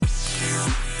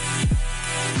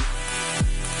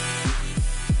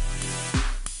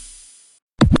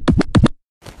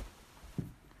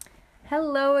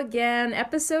Hello again,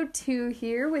 episode 2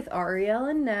 here with Ariel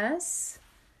and Ness.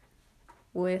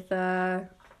 With the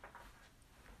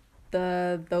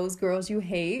Those Girls You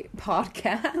Hate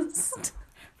podcast.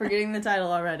 Forgetting the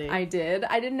title already. I did.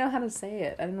 I didn't know how to say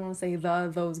it. I didn't want to say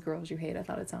Those Girls You Hate. I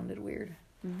thought it sounded weird.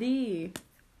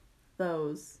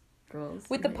 Those Girls.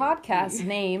 With the podcast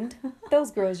named Those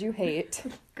Girls You Hate.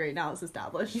 Great, now it's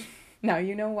established. Now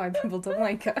you know why people don't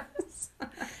like us.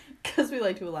 Because we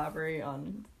like to elaborate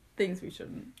on things we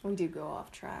shouldn't. We do go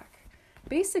off track.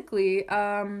 Basically,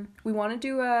 we want to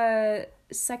do a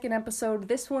second episode,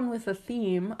 this one with a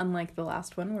theme, unlike the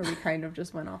last one where we kind of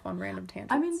just went off on random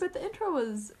tangents. I mean, but the intro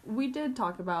was, we did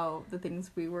talk about the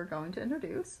things we were going to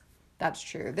introduce. That's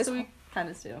true. So we kind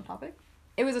of stayed on topic.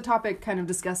 It was a topic kind of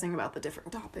discussing about the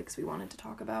different topics we wanted to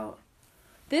talk about.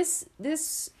 This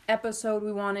episode,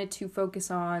 we wanted to focus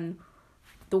on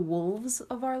the wolves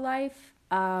of our life,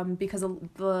 because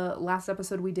the last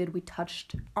episode we did, we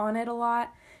touched on it a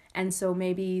lot. And so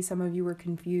maybe some of you were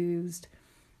confused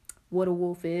what a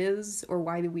wolf is, or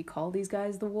why did we call these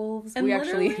guys the wolves? And we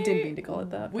actually didn't mean to call it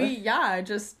that. I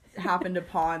just happened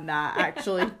upon that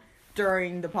actually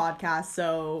during the podcast,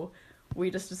 so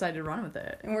we just decided to run with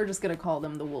it. And we're just going to call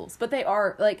them the wolves. But they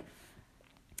are, like,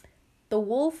 the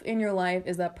wolf in your life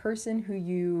is that person who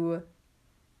you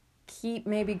keep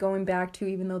maybe going back to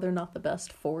even though they're not the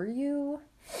best for you.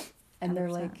 And 100%. They're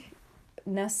like,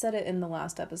 Ness said it in the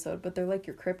last episode, but they're like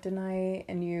your kryptonite,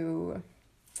 and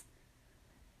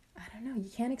I don't know, you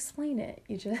can't explain it.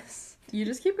 You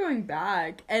just keep going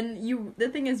back, and the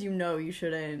thing is, you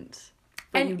shouldn't,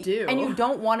 but you do. And you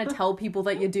don't want to tell people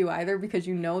that you do either, because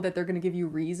you know that they're going to give you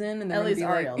reason, and at least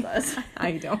Ariel does.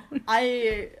 I don't.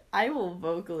 I will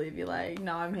vocally be like,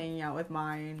 no, I'm hanging out with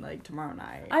mine, like, tomorrow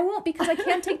night. I won't, because I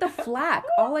can't take the flack.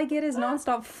 All I get is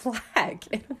nonstop flack.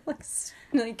 And I'm like,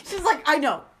 she's like, I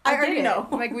know. I already know.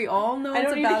 Like, we all know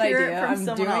it's a bad idea. I'm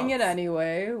doing it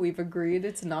anyway. We've agreed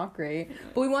it's not great.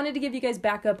 But we wanted to give you guys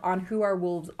backup on who our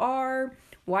wolves are,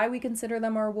 why we consider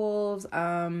them our wolves,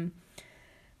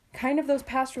 kind of those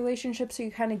past relationships, so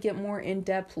you kind of get more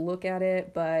in-depth look at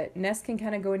it. But Ness can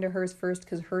kind of go into hers first,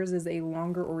 because hers is a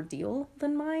longer ordeal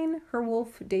than mine. Her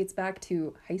wolf dates back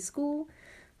to high school,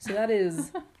 so that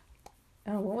is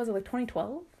what was it, like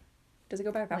 2012? Does it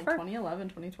go back that far? 2011,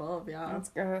 2012, yeah. That's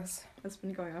gross. It's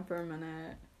been going on for a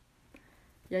minute.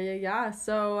 Yeah.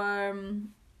 So,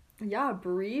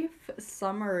 brief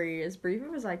summary, as brief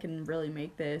as I can really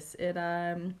make this. It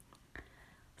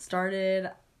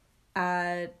started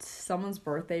at someone's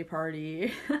birthday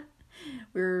party.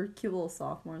 We were cute little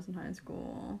sophomores in high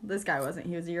school. This guy wasn't.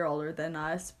 He was a year older than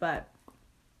us, but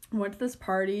went to this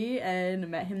party and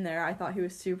met him there. I thought he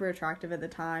was super attractive at the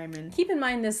time. And keep in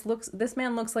mind, this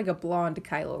man looks like a blonde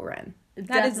Kylo Ren. That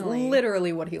Definitely. Is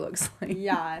literally what he looks like.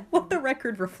 Yeah. Let the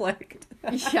record reflect.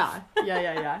 Yeah.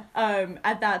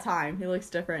 At that time, he looks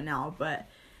different now, but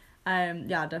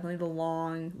definitely the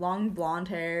long blonde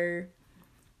hair.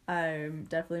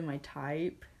 Definitely my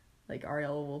type. Like,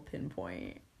 Ariel will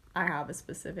pinpoint. I have a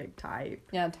specific type.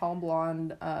 Yeah, tall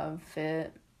blonde,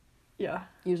 fit. Yeah.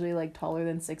 Usually, like, taller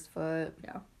than 6 foot.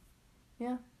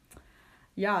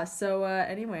 Yeah, so,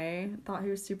 anyway, thought he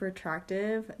was super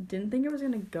attractive. Didn't think it was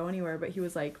gonna go anywhere, but he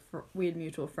was, like, we had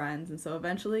mutual friends, and so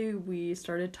eventually we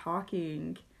started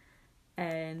talking,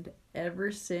 and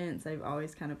ever since, I've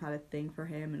always kind of had a thing for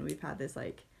him, and we've had this,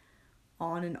 like,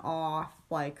 on and off,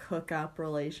 like, hookup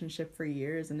relationship for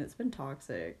years, and it's been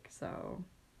toxic, so.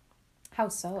 How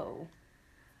so?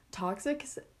 Toxic,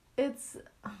 it's,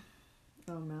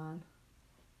 oh man,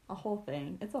 a whole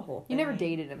thing. It's a whole thing. You never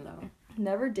dated him, though.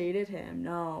 Never dated him,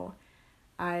 no.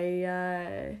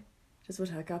 I just would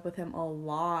hook up with him a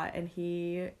lot, and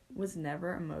he was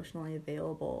never emotionally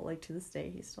available. Like, to this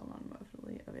day, he's still not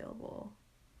emotionally available,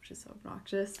 which is so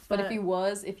obnoxious. But if he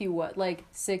was, like,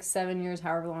 6-7 years,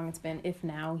 however long it's been, if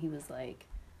now he was like,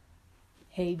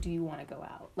 hey, do you want to go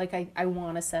out? Like, I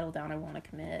want to settle down, I want to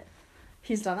commit.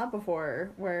 He's done that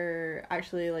before, where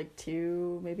actually, like,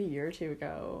 maybe a year or two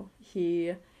ago,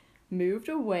 he moved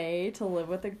away to live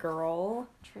with a girl.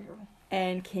 True.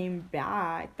 And came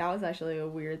back. That was actually a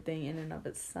weird thing in and of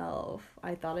itself.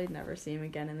 I thought I'd never see him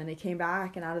again, and then he came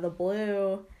back, and out of the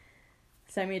blue,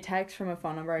 sent me a text from a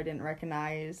phone number I didn't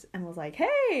recognize, and was like,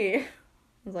 hey! I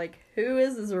was like, who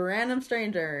is this random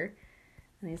stranger?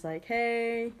 And he's like,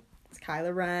 hey, it's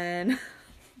Kylo Ren.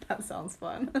 That sounds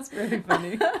fun. That's really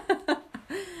funny.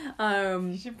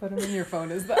 You should put him in your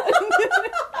phone as that.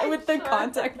 With the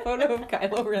contact photo of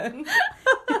Kylo Ren.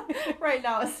 Right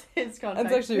now it's his contact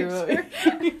That's actually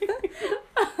picture. really.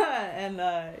 And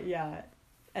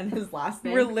and his last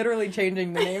name. We're literally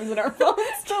changing the names in our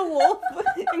phones to Wolf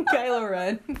and Kylo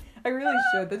Ren. I really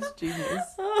should. That's genius.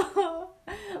 Oh,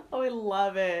 I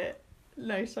love it.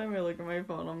 Next time I look at my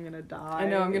phone, I'm gonna die. I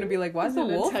know, I'm gonna be like, why is the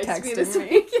wolf texting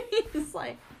me? He's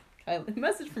like,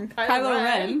 message from Kylo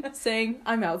Ren saying,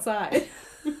 I'm outside.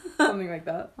 Something like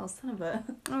that. Oh, son of a...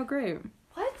 Oh, great.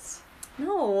 What?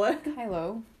 No.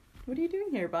 Kylo. What are you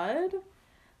doing here, bud?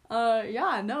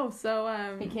 Yeah, no,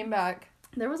 so, He came back.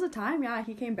 There was a time, yeah,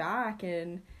 he came back,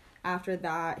 and after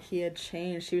that, he had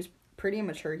changed. He was pretty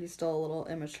immature. He's still a little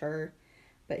immature,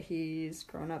 but he's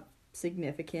grown up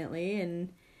significantly, and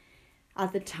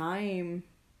at the time,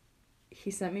 he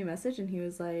sent me a message, and he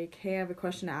was like, hey, I have a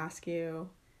question to ask you.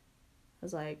 I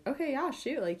was like, okay, yeah,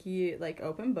 shoot, like, you, like,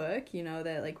 open book, you know,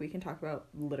 that, like, we can talk about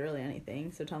literally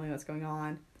anything, so tell me what's going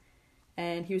on.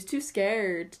 And he was too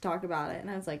scared to talk about it,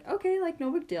 and I was like, okay, like,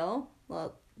 no big deal,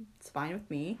 well, it's fine with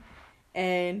me.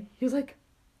 And he was like,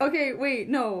 okay, wait,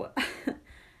 no,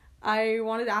 I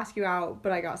wanted to ask you out,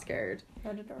 but I got scared.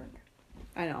 Out of dark.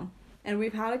 I know. And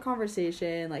we've had a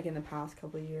conversation, like, in the past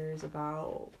couple of years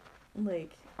about,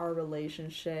 like, our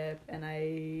relationship, and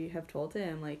I have told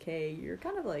him, like, hey, you're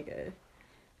kind of like a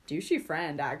douchey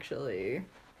friend, actually,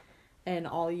 and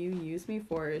all you use me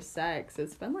for is sex.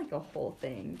 It's been like a whole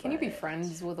thing. Can you be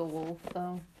friends with a wolf,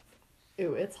 though?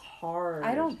 Ew, it's hard.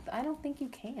 I don't think you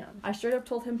can. I straight up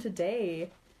told him today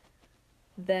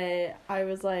that I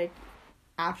was like,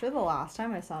 after the last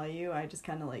time I saw you, I just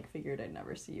kind of like figured I'd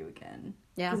never see you again.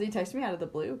 Yeah. Because he texted me out of the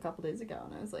blue a couple days ago,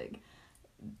 and I was like,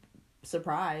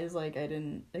 surprised, like I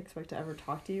didn't expect to ever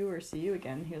talk to you or see you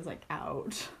again. He was like,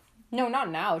 ouch. No, not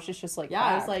now. It's just like, yeah,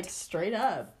 fact. I was like, straight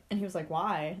up. And he was like,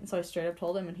 why? And so I straight up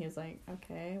told him, and he was like,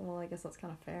 okay, well, I guess that's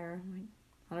kind of fair. I'm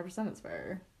like, 100% it's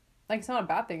fair. Like, it's not a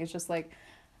bad thing. It's just like,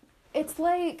 it's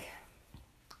like,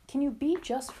 can you be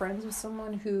just friends with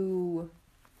someone who,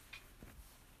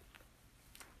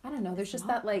 I don't know, there's just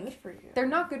that, like, they're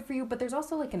not good for you, but there's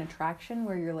also, like, an attraction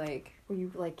where you're, like, where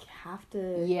you, like, have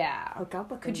to hook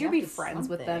up with them. Could you be friends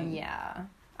with them? Yeah.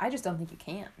 I just don't think you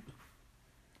can.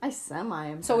 I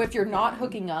semi-am. So if you're not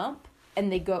hooking up,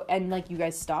 and they go, and, like, you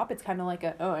guys stop, it's kind of like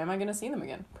a, oh, am I going to see them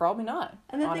again? Probably not,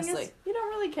 and the honestly. Thing is, you don't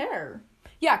really care.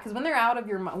 Yeah, because when they're out of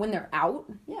your, when they're out,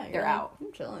 yeah, they're like, out.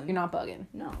 I'm chilling. You're not bugging.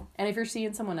 No. And if you're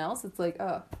seeing someone else, it's like,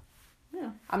 oh, yeah,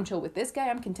 I'm chill with this guy,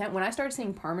 I'm content. When I started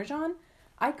seeing Parmesan,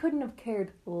 I couldn't have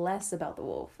cared less about the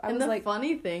wolf. I was like,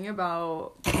 funny thing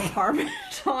about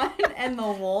Parmesan and the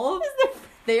wolf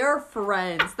they are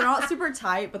friends. They're not super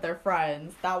tight, but they're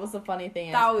friends. That was the funny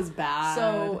thing. That was bad.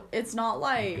 So it's not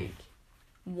like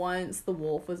once the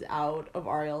wolf was out of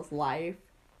Ariel's life,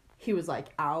 he was like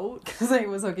out. Because he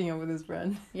was hooking up with his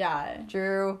friend. Yeah.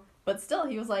 True. But still,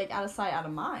 he was like out of sight, out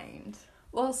of mind.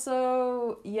 Well,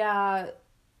 so, yeah.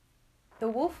 The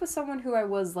wolf was someone who I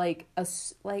was like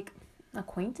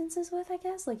acquaintances with, I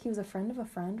guess. Like, he was a friend of a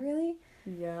friend, really.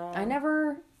 Yeah. I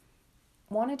never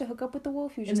wanted to hook up with the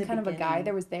wolf. He was just kind of a guy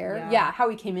that was there. Yeah, how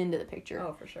he came into the picture.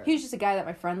 Oh, for sure. He was just a guy that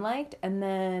my friend liked, and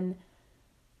then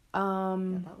yeah,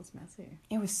 that was messy.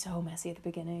 It was so messy at the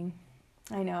beginning.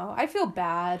 I know. I feel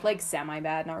bad, like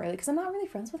semi-bad, not really, because I'm not really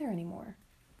friends with her anymore.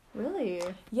 Really?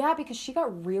 Yeah, because she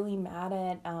got really mad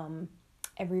at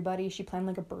everybody. She planned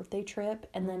like a birthday trip,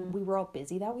 and then we were all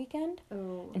busy that weekend.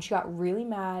 Oh. And she got really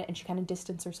mad, and she kind of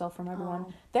distanced herself from everyone.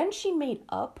 Oh. Then she made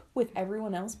up with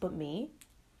everyone else but me.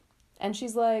 And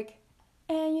she's like,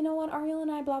 you know what, Ariel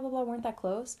and I, blah, blah, blah, weren't that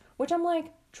close. Which I'm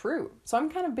like, true. So I'm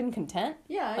kind of been content.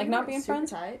 Yeah. Like, not being friends.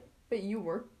 Tight, but you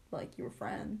were, like, you were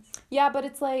friends. Yeah, but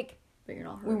it's like, but you're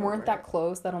not we weren't that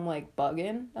close that I'm, like,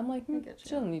 bugging. I'm like, she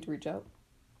doesn't need to reach out.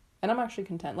 And I'm actually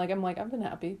content. Like, I'm like, I've been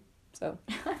happy. So,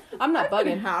 I'm not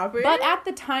bugging. Happy. But at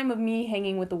the time of me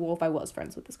hanging with the wolf, I was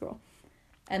friends with this girl.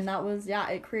 And that was,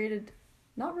 it created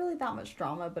not really that much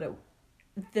drama, but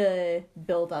the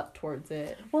build up towards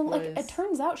it. Well, like, it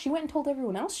turns out she went and told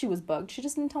everyone else she was bugged. She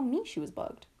just didn't tell me she was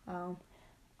bugged. Oh.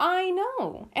 I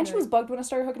know. And she was bugged when I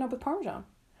started hooking up with Parmesan.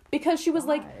 Because she was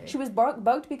like, she was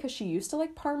bugged because she used to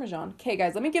like Parmesan. Okay,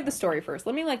 guys, let me give the story first.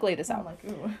 Let me, like, lay this out. Like,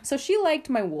 ooh. So she liked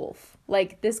my wolf.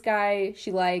 Like, this guy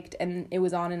she liked, and it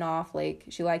was on and off. Like,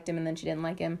 she liked him, and then she didn't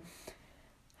like him.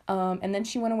 And then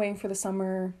she went away for the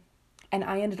summer, and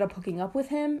I ended up hooking up with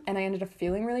him, and I ended up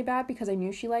feeling really bad because I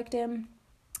knew she liked him.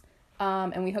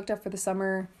 And we hooked up for the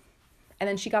summer, and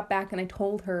then she got back, and I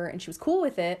told her, and she was cool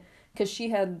with it, because she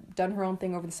had done her own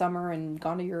thing over the summer, and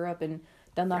gone to Europe, and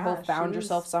done that whole found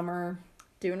yourself summer.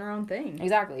 Doing her own thing.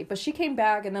 Exactly. But she came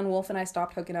back, and then Wolf and I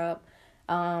stopped hooking up,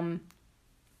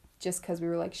 just because we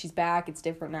were like, she's back, it's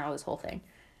different now, this whole thing.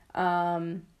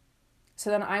 So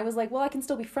then I was like, well, I can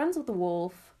still be friends with the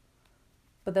wolf,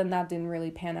 but then that didn't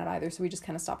really pan out either, so we just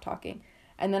kind of stopped talking.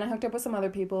 And then I hooked up with some other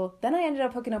people. Then I ended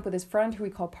up hooking up with his friend who we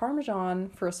call Parmesan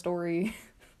for a story.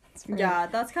 Yeah,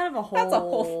 that's kind of a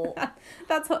whole...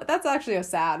 That's actually a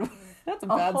sad... That's a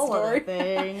bad whole story. Other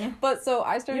thing. But so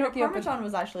I started hooking up with... Parmesan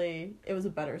was actually... It was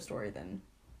a better story than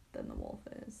the wolf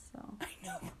is, so...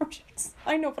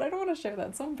 I know, but I don't want to share that.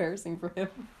 It's so embarrassing for him.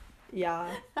 Yeah.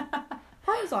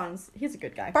 He's a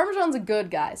good guy. Parmesan's a good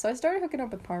guy. So I started hooking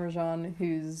up with Parmesan,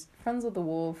 who's friends with the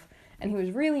wolf, and he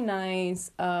was really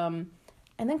nice. And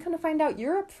then kind of find out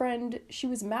your friend, she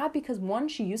was mad because, one,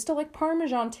 she used to like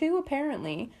Parmesan too,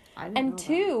 apparently. And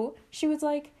two, she was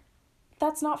like,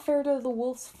 that's not fair to the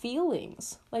wolf's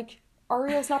feelings. Like,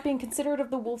 Ariel's not being considerate of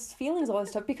the wolf's feelings, all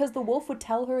this stuff, because the wolf would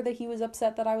tell her that he was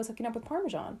upset that I was hooking up with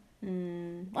Parmesan.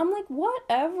 I'm like,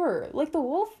 whatever. Like, the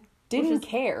wolf didn't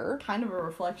care. Kind of a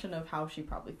reflection of how she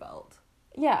probably felt.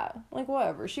 Yeah, like,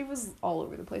 whatever. She was all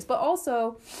over the place. But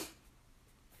also,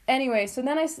 anyway, so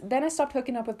then I stopped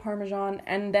hooking up with Parmesan,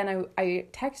 and then I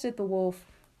texted the wolf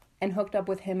and hooked up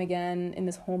with him again in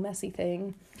this whole messy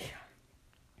thing. Yeah.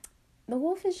 The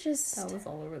wolf is just... That was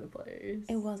all over the place.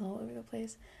 It was all over the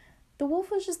place. The wolf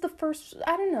was just the first...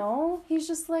 I don't know. He's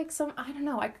just like some... I don't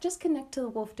know. I just connect to the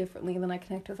wolf differently than I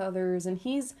connect with others. And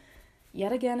he's,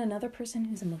 yet again, another person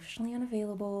who's emotionally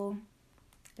unavailable.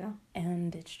 Yeah.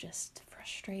 And it's just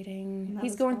frustrating.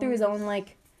 He's going through his own,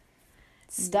 like,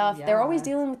 stuff. Yeah. They're always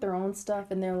dealing with their own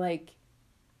stuff. And they're, like,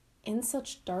 in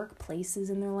such dark places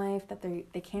in their life that they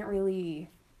can't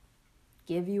really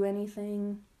give you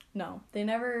anything. No, they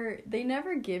never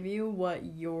give you what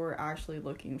you're actually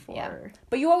looking for. Yeah.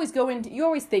 But you always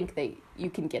think you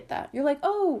can get that. You're like,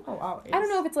 always. I don't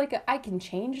know if it's like I can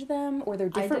change them, or they're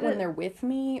different when they're with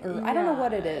me, or I don't know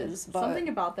what it is. But something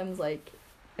about them's like,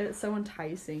 it's so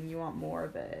enticing, you want more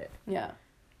of it. Yeah.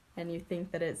 And you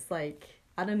think that it's like,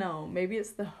 I don't know, maybe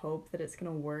it's the hope that it's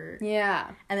gonna work. Yeah.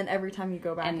 And then every time you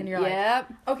go back and you're like,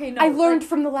 okay, no. I learned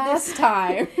from the last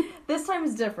time. This time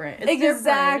is different. It's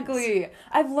exactly.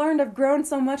 Different. I've grown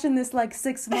so much in this, like,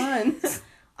 6 months.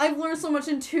 I've learned so much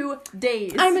in 2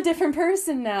 days. I'm a different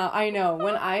person now. I know.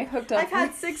 When I hooked up... I've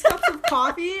had 6 cups of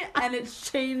coffee, and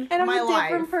it's changed my life. And I'm a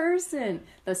different person.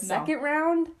 The second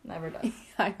round... Never does.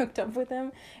 I hooked up with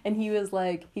him, and he was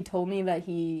like... He told me that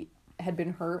he had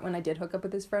been hurt when I did hook up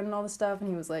with his friend and all this stuff, and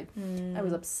he was like, I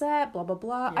was upset, blah, blah,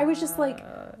 blah. Yeah. I was just like,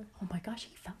 oh my gosh,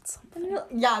 he felt something.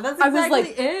 Yeah, that's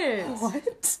exactly it.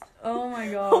 What? Oh my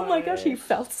god. Oh my gosh, he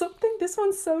felt something? This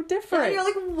one's so different. And you're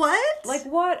like, what? Like,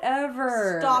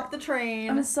 whatever. Stop the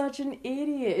train. I'm such an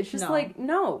idiot. It's just like,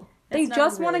 no. They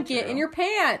just want to get in your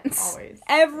pants. Always.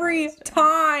 Every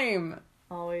time.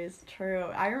 Always true.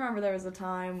 I remember there was a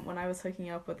time when I was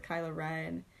hooking up with Kylo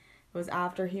Ren. It was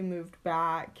after he moved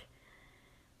back.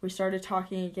 We started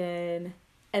talking again,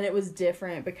 and it was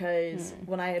different because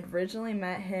when I had originally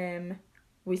met him,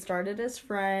 we started as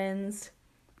friends.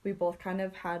 We both kind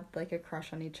of had, like, a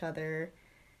crush on each other.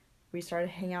 We started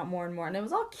hanging out more and more, and it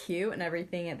was all cute and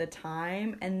everything at the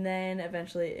time, and then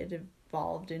eventually it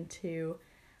evolved into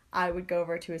I would go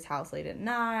over to his house late at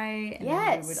night,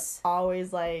 and we would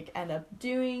always, like, end up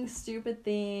doing stupid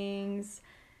things,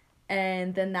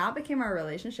 and then that became our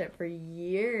relationship for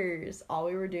years. All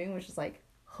we were doing was just, like,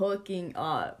 hooking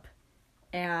up,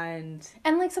 and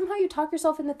like somehow you talk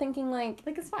yourself into thinking like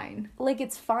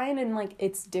it's fine, and like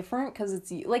it's different because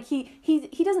it's like he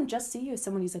doesn't just see you as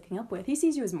someone he's hooking up with. He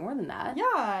sees you as more than that.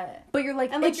 Yeah, but you're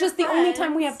like, and it's just friends. The only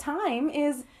time we have time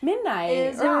is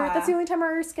midnight, that's the only time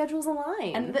our schedules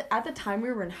align. And at the time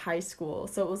we were in high school,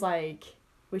 so it was like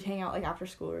we'd hang out like after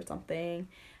school or something,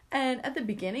 and at the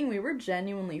beginning we were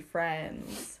genuinely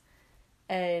friends.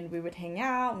 And we would hang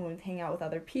out, and we'd hang out with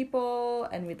other people,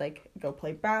 and we'd, like, go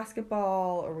play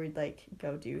basketball, or we'd, like,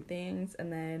 go do things, and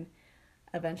then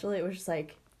eventually it was just,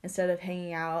 like, instead of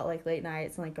hanging out, like, late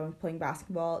nights and, like, going playing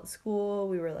basketball at school,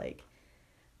 we were, like,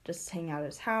 just hanging out at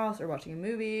his house, or watching a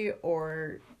movie,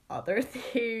 or other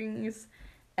things,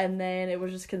 and then it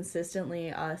was just consistently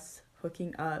us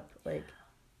hooking up, like,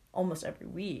 almost every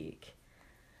week.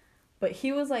 But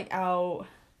he was, like, out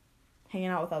hanging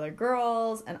out with other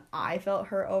girls, and I felt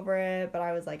hurt over it, but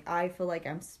I was like, I feel like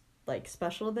I'm, like,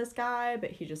 special to this guy,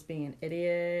 but he's just being an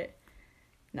idiot.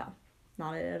 No,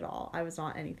 not it at all. I was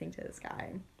not anything to this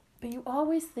guy. But you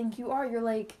always think you are. You're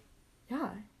like...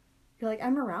 Yeah. You're like,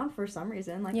 I'm around for some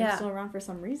reason. Like, I'm still around for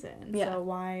some reason. Yeah. So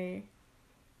why...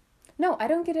 No, I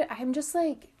don't get it. I'm just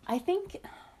like, I think...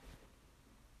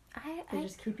 They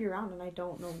just keep you around, and I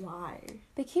don't know why.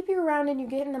 They keep you around, and you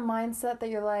get in the mindset that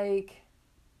you're like...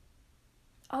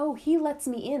 Oh, he lets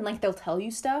me in. Like, they'll tell you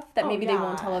stuff that maybe they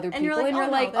won't tell other people. And you're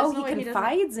like, oh, he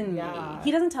confides in me.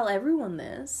 He doesn't tell everyone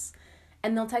this.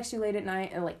 And they'll text you late at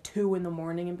night at like 2 a.m.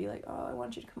 and be like, oh, I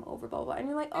want you to come over, blah, blah. And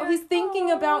you're like, oh, he's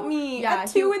thinking about me at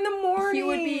 2 a.m. He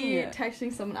would be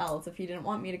texting someone else. If he didn't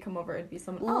want me to come over, it'd be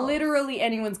someone else. Literally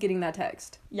anyone's getting that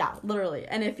text. Yeah, literally.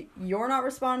 And if you're not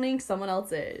responding, someone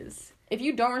else is. If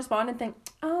you don't respond and think,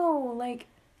 oh, like,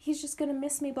 he's just going to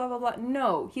miss me, blah, blah, blah.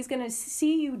 No, he's going to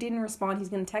see you didn't respond. He's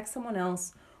going to text someone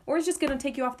else. Or he's just going to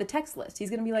take you off the text list. He's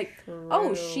going to be like,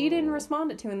 oh, she didn't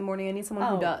respond at 2 a.m. I need someone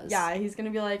who does. Yeah, he's going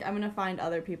to be like, I'm going to find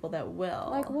other people that will.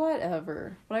 Like,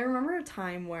 whatever. But I remember a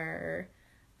time where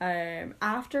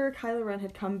after Kylo Ren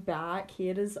had come back, he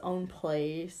had his own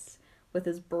place with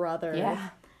his brother. Yeah.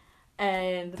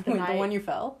 And the one you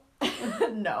fell?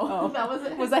 No. Oh. That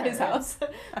wasn't Was that his house?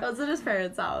 That was at his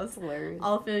parents' house. Hilarious.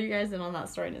 I'll fill you guys in on that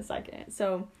story in a second.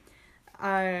 So,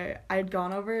 I'd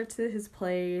gone over to his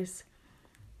place,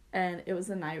 and it was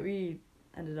the night we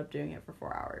ended up doing it for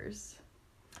 4 hours.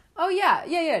 Oh,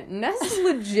 yeah. Ness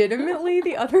legitimately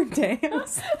the other day, we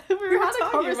were had a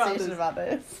conversation about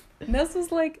this. Ness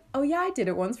was like, oh, yeah, I did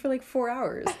it once for like 4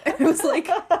 hours. And I was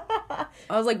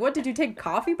like, what, did you take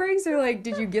coffee breaks or like,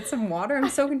 did you get some water? I'm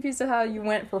so confused at how you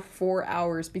went for 4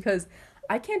 hours because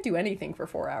I can't do anything for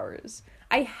 4 hours.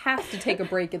 I have to take a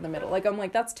break in the middle. Like, I'm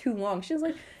like, that's too long. She was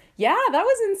like, yeah, that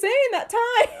was insane that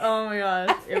time. Oh my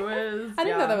gosh, it was. I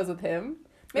didn't know that was with him.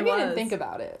 Maybe I didn't think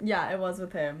about it. Yeah, it was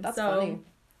with him. That's funny.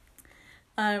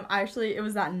 Actually, it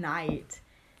was that night.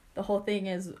 The whole thing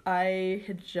is, I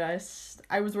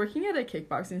was working at a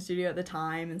kickboxing studio at the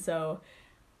time, and so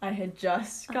I had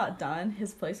just got done.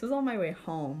 His place was on my way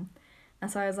home, and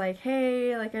so I was like,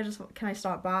 hey, like, can I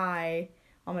stop by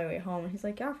on my way home? And he's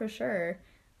like, yeah, for sure.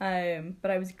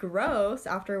 But I was gross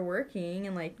after working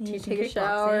and like teaching kickboxing.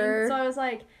 Shower. So I was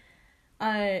like,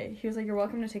 he was like, you're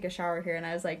welcome to take a shower here. And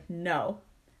I was like, no,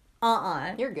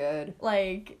 you're good.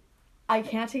 Like, I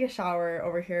can't take a shower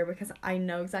over here because I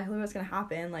know exactly what's going to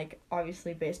happen. Like,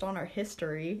 obviously based on our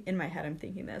history, in my head, I'm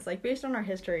thinking this, like, based on our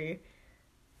history,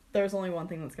 there's only one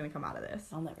thing that's going to come out of this.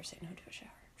 I'll never say no to a shower.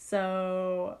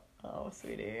 So, oh,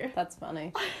 sweetie. That's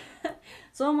funny.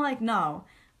 So I'm like, no.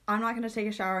 I'm not going to take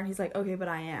a shower. And he's like, okay, but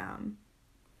I am.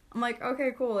 I'm like,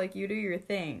 okay, cool. Like, you do your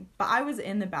thing. But I was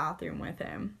in the bathroom with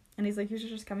him. And he's like, you should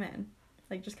just come in.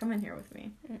 Like, just come in here with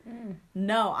me. Mm-mm.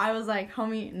 No, I was like,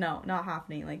 homie, no, not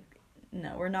happening. Like,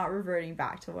 no, we're not reverting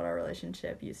back to what our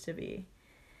relationship used to be.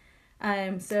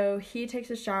 So he takes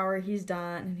a shower. He's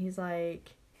done. And he's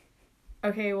like,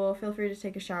 okay, well, feel free to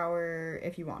take a shower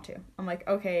if you want to. I'm like,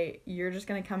 okay, you're just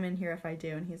going to come in here if I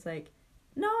do. And he's like,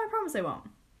 no, I promise I won't.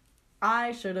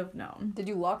 I should have known. Did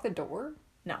you lock the door?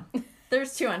 No.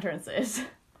 There's 2 entrances.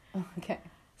 Oh, okay.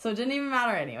 So it didn't even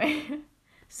matter anyway.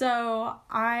 So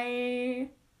I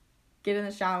get in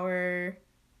the shower.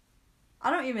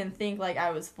 I don't even think like I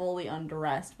was fully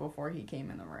undressed before he came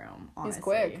in the room, honestly. He's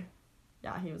quick.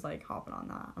 Yeah, he was like hopping on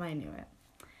that, and I knew it.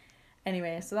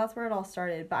 Anyway, so that's where it all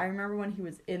started. But I remember when he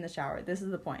was in the shower. This is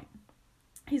the point.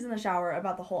 He's in the shower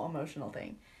about the whole emotional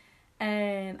thing.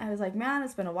 And I was like, man,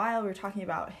 it's been a while. We were talking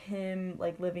about him,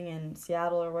 like, living in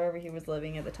Seattle or wherever he was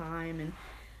living at the time.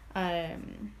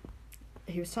 And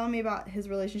he was telling me about his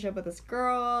relationship with this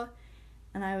girl.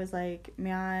 And I was like,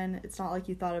 man, it's not like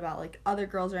you thought about, like, other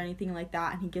girls or anything like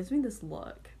that. And he gives me this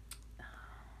look.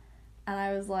 And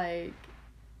I was like,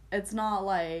 it's not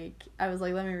like, I was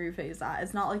like, let me rephrase that.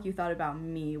 It's not like you thought about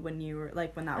me when you were,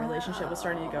 like, when that relationship was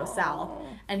starting to go south.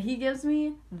 And he gives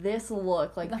me this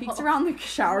look, like, peeks around the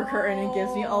shower curtain and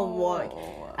gives me a look.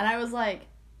 And I was like,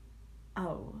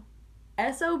 oh,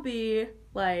 SOB,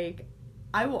 like,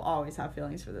 I will always have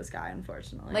feelings for this guy,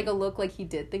 unfortunately. Like a look like he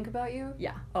did think about you?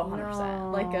 Yeah. Oh, 100%.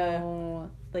 No.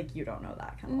 Like, you don't know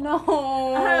that kind of look.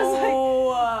 No. And I was like,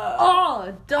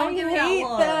 oh, don't give me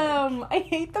that look. I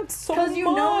hate them so much. Because you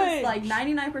know it's, like,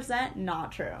 99%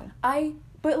 not true.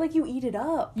 But, like, you eat it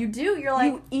up. You do. You're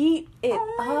like... You eat it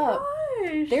up.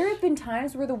 Gosh. There have been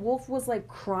times where the wolf was, like,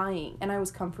 crying, and I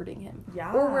was comforting him.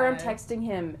 Yeah. Or where I'm texting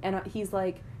him, and he's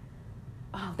like...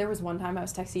 Oh, there was one time I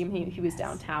was texting him. He was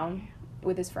downtown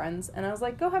with his friends, and I was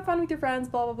like, go have fun with your friends,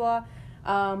 blah, blah,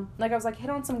 blah. Like, I was like, hit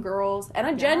on some girls, and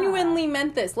I genuinely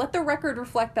meant this. Let the record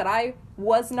reflect that I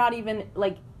was not even,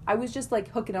 like, I was just, like,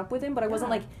 hooking up with him, but I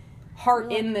wasn't, like,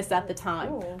 heart in this at the time.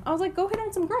 Cool. I was like, go hit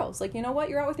on some girls. Like, you know what?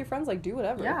 You're out with your friends. Like, do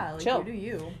whatever. Yeah, like, chill. You do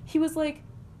you. He was like,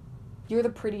 you're the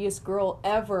prettiest girl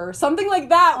ever. Something like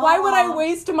that. Aww. Why would I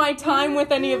waste my time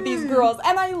with any of these girls?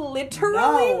 And I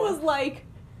literally was like,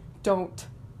 don't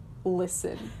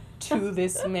listen to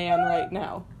this man right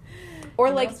now. Or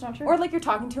like you're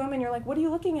talking to him and you're like, what are you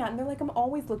looking at? And they're like, I'm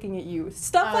always looking at you.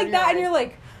 Stuff like that. Right. And you're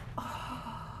like,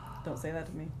 don't say that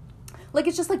to me. Like,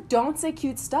 it's just, like, don't say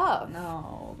cute stuff.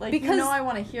 No. Like, because, I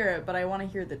want to hear it, but I want to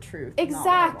hear the truth.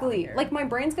 Exactly. Like, my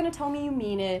brain's going to tell me you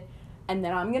mean it, and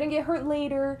then I'm going to get hurt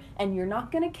later, and you're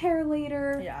not going to care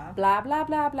later. Yeah. Blah, blah,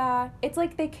 blah, blah. It's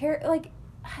like they care, like...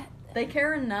 They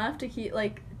care enough to keep,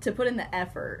 like, to put in the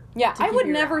effort. Yeah, I would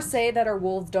never say that our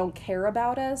wolves don't care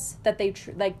about us, that they,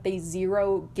 they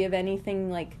zero give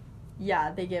anything, like...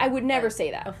 Yeah, they give... I would never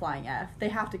say that. A flying F. They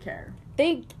have to care.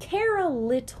 They care a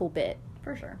little bit.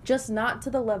 For sure. Just not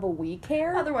to the level we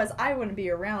care. Otherwise, I wouldn't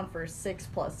be around for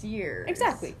 6+ years.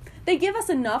 Exactly. They give us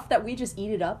enough that we just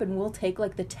eat it up, and we'll take,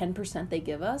 like, the 10% they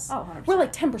give us. Oh, 100%. We're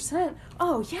like, 10%?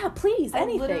 Oh, yeah, please,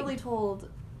 anything. I literally told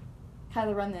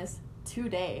Kyla Run this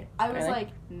today. I was like,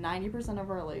 90%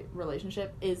 of our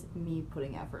relationship is me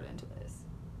putting effort into this.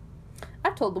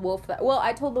 I've told the wolf that. Well,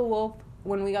 I told the wolf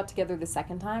when we got together the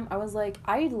second time, I was like,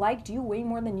 I liked you way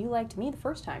more than you liked me the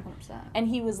first time. 100%. And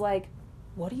he was like,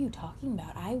 what are you talking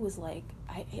about? I was like,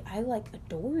 I like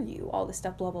adore you, all this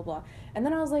stuff, blah, blah, blah. And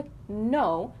then I was like,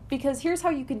 no, because here's how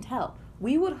you can tell.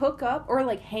 We would hook up or,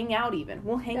 like, hang out even.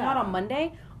 We'll hang out on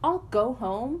Monday. I'll go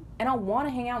home, and I'll want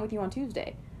to hang out with you on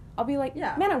Tuesday. I'll be like,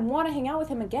 man, I want to hang out with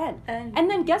him again. And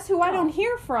then guess who I don't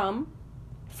hear from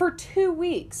for 2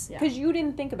 weeks? Because you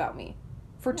didn't think about me.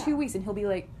 For 2 weeks. And he'll be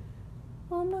like,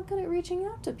 well, I'm not good at reaching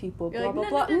out to people, blah, blah,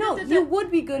 blah. No, you would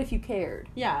be good if you cared.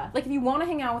 Yeah. Like, if you want to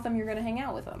hang out with them, you're going to hang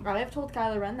out with them. I've told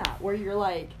Kyla Ren that, where you're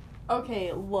like,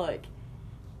 okay, look,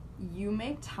 you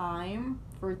make time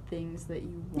for things that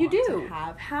you want to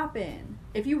have happen.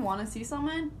 If you want to see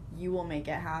someone, you will make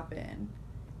it happen.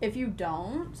 If you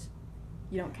don't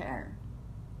care.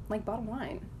 Like, bottom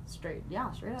line. Straight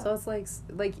up. So it's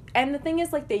like, and the thing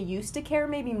is, like, they used to care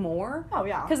maybe more. Oh,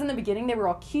 yeah. Because in the beginning, they were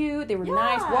all cute, they were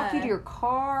nice, walk you to your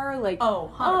car, like,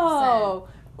 100%.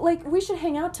 Like, we should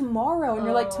hang out tomorrow. And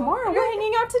you're like, tomorrow? We're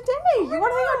hanging out today. You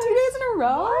want to hang out 2 days in a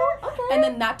row? What? Okay. And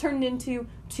then that turned into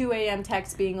 2 a.m.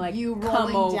 text being like, you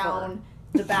rolling down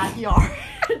the backyard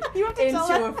you have to into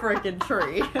a freaking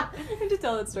tree. You have to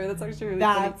tell that story. That's actually really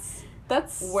funny.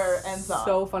 That's where it ends up.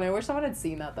 So funny. I wish someone had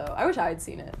seen that, though. I wish I had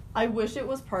seen it. I wish it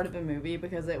was part of a movie,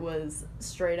 because it was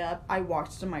straight up. I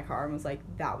walked to my car and was like,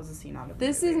 that was a scene out of a movie.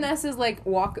 This is Nessa's, like,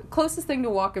 closest thing to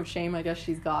walk of shame, I guess,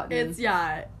 she's gotten.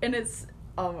 And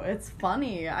it's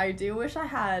funny. I do wish I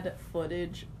had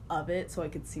footage of it so I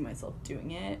could see myself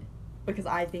doing it, because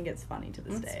I think it's funny to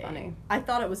this day. It's funny. I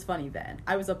thought it was funny then.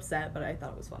 I was upset, but I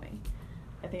thought it was funny.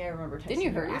 I think I remember texting Didn't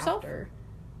you hurt yourself? After.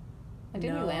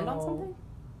 Didn't you land on something?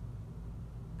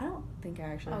 I don't think I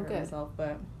actually hurt myself,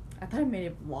 but I thought I may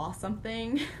have lost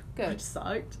something. Good. Which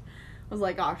sucked. I was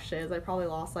like, oh shit, I probably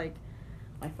lost, like,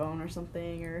 my phone or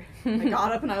something, or I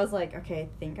got up and I was like, okay, I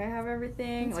think I have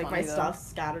everything. It's like, my stuff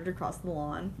scattered across the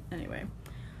lawn. Anyway.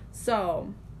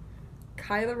 So,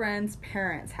 Kyla Ren's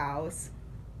parents' house,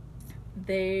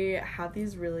 they have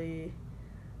these really,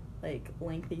 like,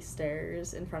 lengthy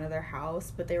stairs in front of their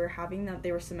house, but they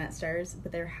were cement stairs,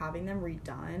 but they were having them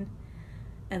redone.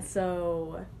 And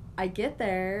so I get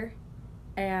there,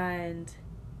 and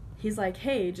he's like,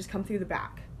 hey, just come through the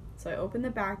back. So I open the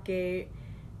back gate,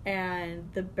 and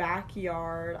the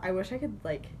backyard, I wish I could,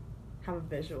 like, have a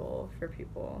visual for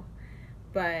people.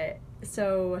 But,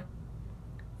 so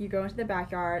you go into the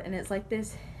backyard, and it's like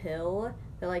this hill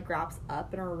that, like, wraps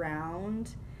up and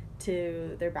around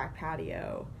to their back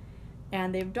patio.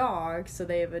 And they have dogs, so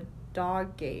they have a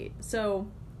dog gate. So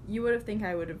you would have think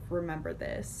I would have remembered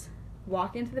this.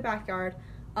 Walk into the backyard,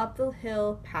 up the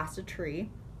hill, past a tree.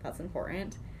 That's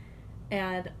important.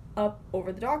 And up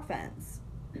over the dog fence.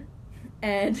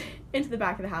 And into the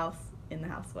back of the house, in the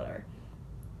house, whatever.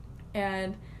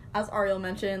 And as Ariel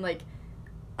mentioned, like,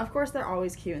 of course they're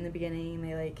always cute in the beginning.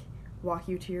 They, like, walk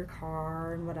you to your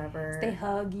car and whatever. They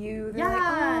hug you. They're like,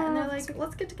 oh, and they're like,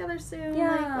 let's get together soon.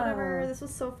 Yeah. Like, whatever. This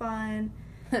was so fun.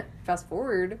 Fast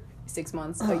forward 6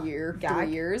 months, a year, 3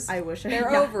 years. I wish they're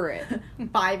over it.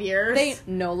 5 years. They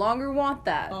no longer want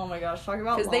that. Oh my gosh, talk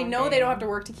about because they know they don't have to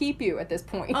work to keep you at this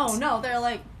point. Oh no, they're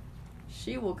like,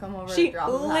 she will come over. She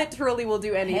literally will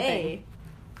do anything. Hey.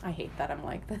 I hate that I'm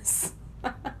like this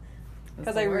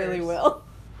because I really will.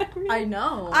 I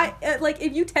know. I like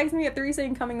if you text me at 3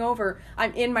 saying coming over,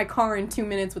 I'm in my car in 2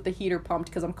 minutes with the heater pumped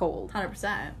because I'm cold.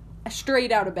 100%.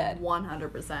 Straight out of bed.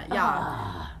 100%.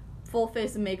 Yeah. Full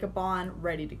face of makeup on,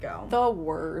 ready to go. The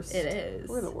worst. It is.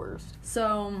 We're the worst.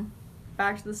 So,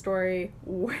 back to the story.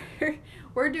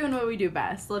 We're doing what we do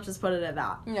best. Let's just put it at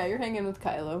that. Yeah, you're hanging with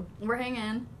Kylo. We're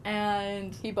hanging,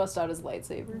 and he busts out his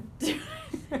lightsaber.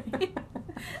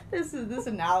 This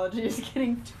analogy is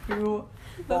getting too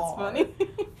That's funny.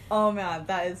 Oh man,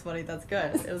 that is funny. That's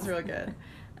good. It was real good.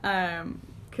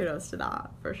 Kudos to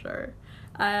that for sure.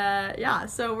 Yeah,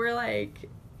 so we're like,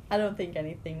 I don't think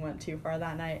anything went too far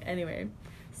that night. Anyway,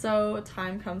 so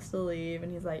time comes to leave,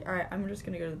 and he's like, all right, I'm just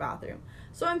gonna go to the bathroom.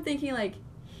 So I'm thinking, like,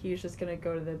 he's just gonna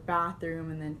go to the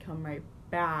bathroom and then come right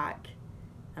back,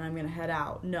 and I'm gonna head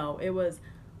out. No, it was,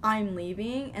 I'm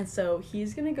leaving, and so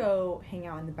he's gonna go hang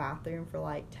out in the bathroom for,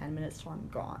 like, 10 minutes till I'm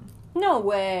gone. No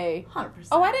way. 100%.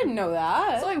 Oh, I didn't know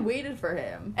that. So I waited for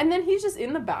him. And then he's just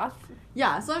in the bath.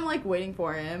 Yeah, so I'm, like, waiting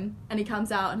for him, and he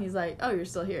comes out, and he's like, oh, you're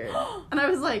still here. And I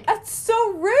was like... That's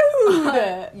so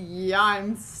rude! Yeah,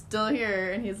 I'm still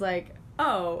here. And he's like,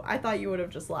 oh, I thought you would have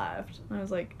just left. And I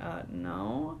was like,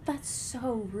 no. That's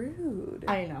so rude.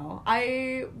 I know.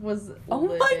 I was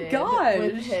oh my gosh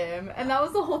with him. And that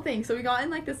was the whole thing. So we got in,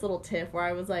 like, this little tiff where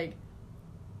I was like,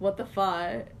 what the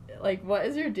fuck? Like, what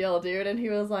is your deal, dude? And he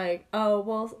was like, oh,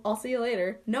 well, I'll see you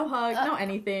later. No hug, no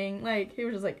anything. Like, he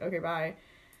was just like, okay, bye.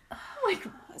 I'm like,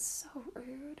 that's so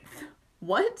rude.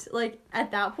 What? Like,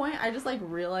 at that point, I just, like,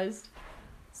 realized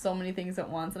so many things at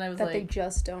once, and I was that like... they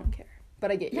just don't care.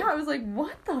 But I get you. Yeah, I was like,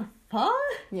 what the fuck?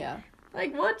 Yeah.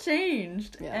 Like, what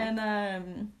changed? Yeah.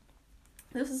 And,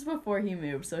 this was before he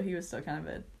moved, so he was still kind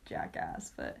of a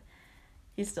jackass, but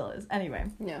he still is. Anyway.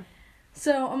 Yeah.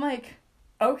 So, I'm like,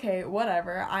 okay,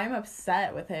 whatever. I'm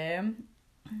upset with him.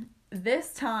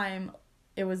 This time...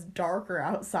 It was darker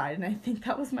outside, and I think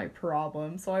that was my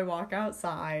problem. So I walk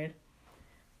outside,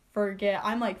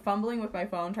 I'm, like, fumbling with my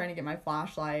phone, trying to get my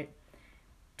flashlight,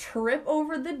 trip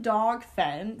over the dog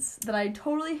fence that I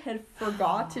totally had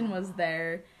forgotten was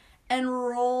there, and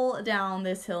roll down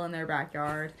this hill in their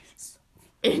backyard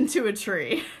into a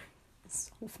tree.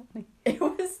 It's so funny. It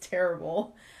was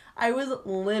terrible. I was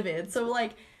livid. So,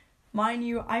 like... Mind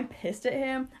you, I'm pissed at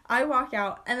him. I walk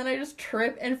out, and then I just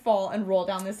trip and fall and roll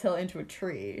down this hill into a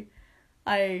tree.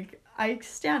 I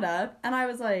stand up, and I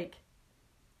was like,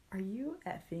 are you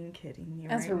effing kidding me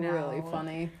right now? That's really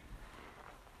funny.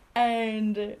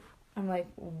 And I'm like,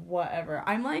 whatever.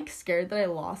 I'm, like, scared that I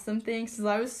lost some things, because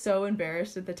I was so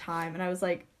embarrassed at the time, and I was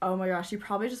like, oh my gosh, you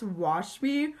probably just watched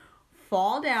me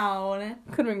fall down.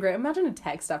 Could have been great. Imagine a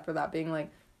text after that being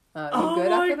like, you oh good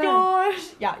my after gosh.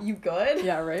 That? Yeah, you good?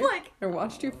 Yeah, right? Like, or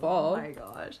watched you fall. Oh my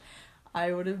gosh.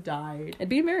 I would have died. It'd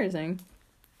be embarrassing.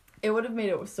 It would have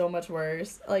made it so much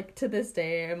worse. Like, to this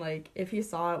day, I'm like, if he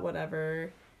saw it,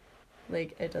 whatever,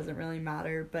 like, it doesn't really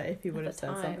matter. But if he would have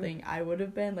said something, I would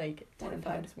have been, like, 10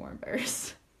 times more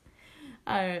embarrassed.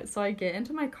 So I get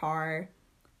into my car,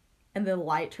 and the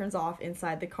light turns off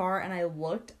inside the car, and I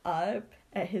looked up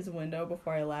at his window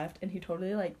before I left, and he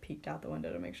totally, like, peeked out the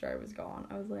window to make sure I was gone.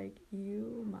 I was like,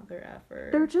 you mother effer.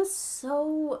 They're just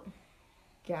so...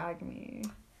 Gag me.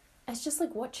 It's just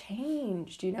like, what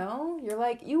changed, you know? You're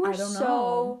like, you were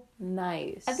so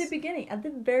nice. At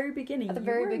the very beginning,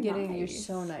 nice. You're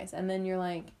so nice. And then you're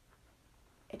like,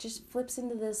 it just flips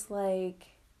into this, like,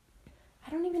 I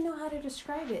don't even know how to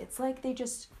describe it. It's like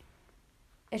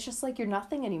it's just like you're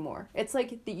nothing anymore. It's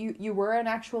like you were an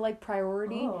actual, like,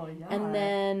 priority. Oh, yeah.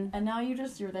 And now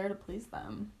you're there to please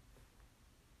them.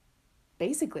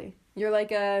 Basically. You're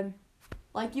like a...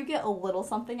 Like, you get a little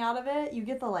something out of it. You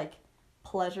get the, like,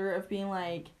 pleasure of being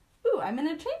like, ooh, I'm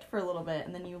gonna change for a little bit.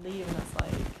 And then you leave and it's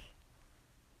like,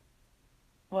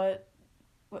 what?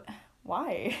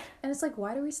 Why? And it's like,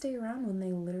 why do we stay around when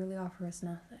they literally offer us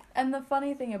nothing? And the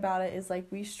funny thing about it is, like,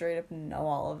 we straight up know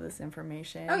all of this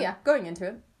information. Oh, yeah. Going into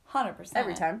it. 100%.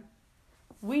 Every time.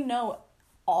 We know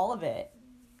all of it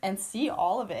and see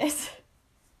all of it.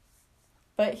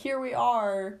 But here we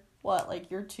are, what, like,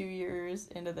 you're 2 years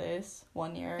into this?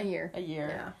 1 year? A year.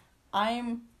 Yeah.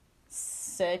 I'm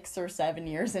 6 or 7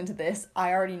 years into this.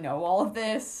 I already know all of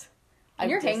this.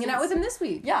 And you're hanging out with him this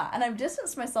week. Yeah, and I've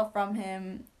distanced myself from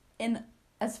him in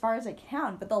as far as I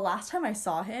can. But the last time I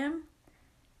saw him,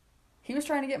 he was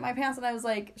trying to get my pants, and I was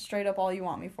like, straight up, all you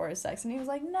want me for is sex. And he was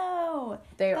like, no.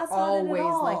 They're always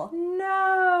like,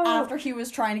 no. After he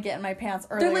was trying to get in my pants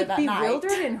earlier that night. They're like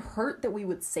bewildered and hurt that we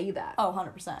would say that. Oh,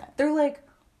 100%. They're like,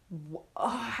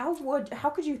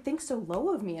 how could you think so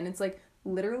low of me? And it's like,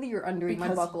 literally, you're undoing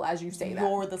my buckle as you say that.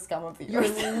 You're the scum of the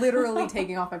earth. You're literally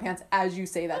taking off my pants as you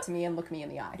say that to me and look me in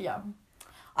the eye. Yeah.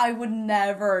 I would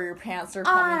never, your pants are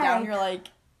coming down. You're like,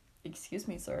 excuse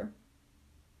me, sir.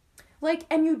 Like,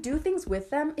 and you do things with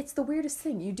them. It's the weirdest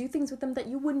thing. You do things with them that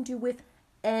you wouldn't do with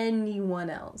anyone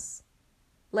else.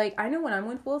 Like, I know when I'm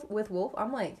with Wolf,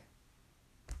 I'm like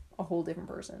a whole different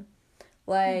person.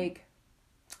 Like,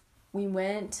 we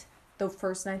went the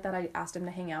first night that I asked him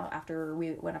to hang out after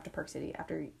we went up to Park City,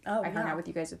 after I hung out with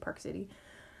you guys at Park City.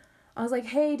 I was like,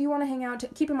 hey, do you want to hang out?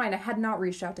 Keep in mind, I had not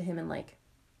reached out to him in, like,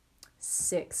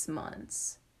 6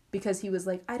 months. because he was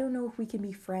like, I don't know if we can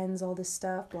be friends, all this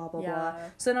stuff, blah, blah, blah.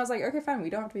 So then I was like, okay, fine, we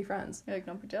don't have to be friends. You're like,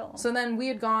 no big deal. So then we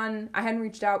had gone, I hadn't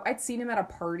reached out. I'd seen him at a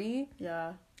party.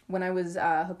 Yeah. When I was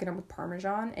hooking up with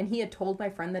Parmesan, and he had told my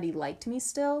friend that he liked me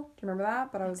still. Do you remember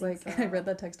that? But I was like, so. I read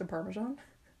that text to Parmesan.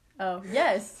 Oh,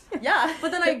 yes. Yeah.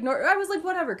 But then I ignored, I was like,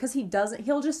 whatever, because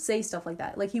he'll just say stuff like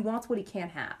that. Like, he wants what he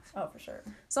can't have. Oh, for sure.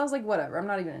 So I was like, whatever, I'm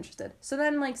not even interested. So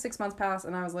then, like, 6 months passed,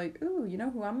 and I was like, ooh, you know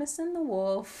who I'm missing? The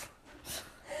wolf.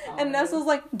 And Ness was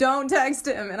like, don't text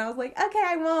him. And I was like, okay,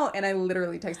 I won't. And I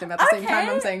literally texted him at the same time.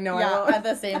 I'm saying, no, I won't. At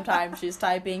the same time, she's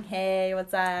typing, hey,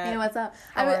 what's up? Hey, what's up?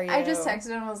 I just texted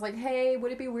him and I was like, hey,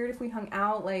 would it be weird if we hung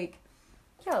out? Like,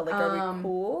 yeah, like, are we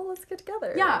cool? Let's get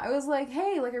together. Yeah, I was like,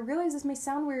 hey, like, I realize this may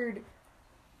sound weird.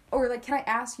 Or, like, can I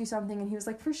ask you something? And he was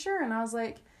like, for sure. And I was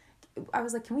like,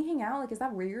 can we hang out? Like, is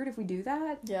that weird if we do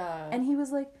that? Yeah. And he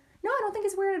was like, no, I don't think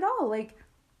it's weird at all. Like,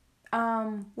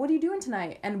 what are you doing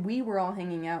tonight? And we were all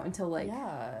hanging out until, like,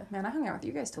 man, I hung out with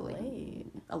you guys till, like, late.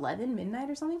 11, midnight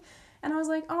or something. And I was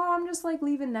like, oh, I'm just, like,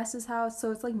 leaving Ness's house,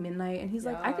 so it's, like, midnight. And he's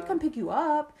like, I could come pick you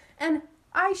up. And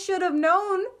I should have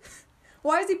known.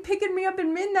 Why is he picking me up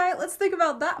in midnight? Let's think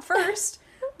about that first.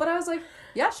 But I was like,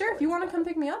 yeah, sure, if you want to come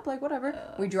pick me up, like, whatever.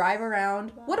 We drive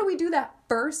around. What do we do that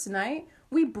first night?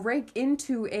 We break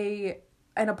into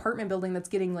an apartment building that's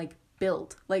getting, like,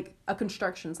 built. Like, a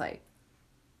construction site.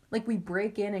 Like, we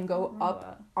break in and go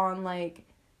up on, like,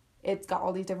 it's got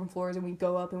all these different floors, and we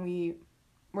go up and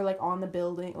we're, like, on the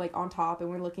building, like, on top, and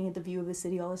we're looking at the view of the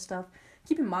city, all this stuff.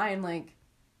 Keep in mind, like,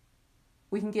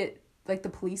 we can get, like, the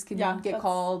police can get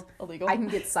called. Illegal. I can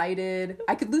get cited.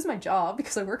 I could lose my job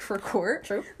because I work for a court.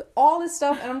 True. All this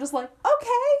stuff, and I'm just like,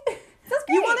 okay. That's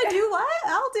great. You want to do what?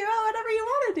 I'll do whatever you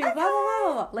want to do. Okay. Blah,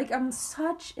 blah, blah. Like, I'm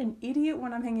such an idiot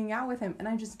when I'm hanging out with him, and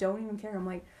I just don't even care. I'm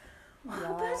like,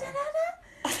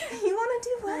 you want to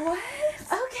do what?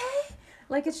 Okay.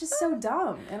 Like, it's just so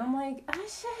dumb. And I'm like,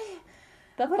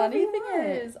 the funny thing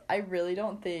is, I really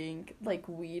don't think, like,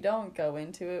 we don't go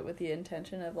into it with the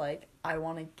intention of, like, I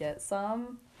want to get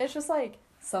some. It's just, like,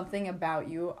 something about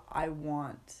you I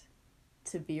want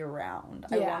to be around.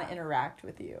 Yeah. I want to interact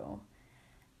with you.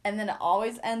 And then it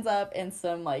always ends up in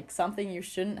some, like, something you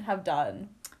shouldn't have done.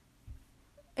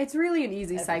 It's really an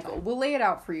easy cycle. We'll lay it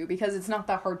out for you because it's not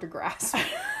that hard to grasp.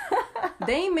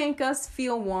 They make us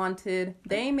feel wanted.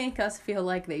 They make us feel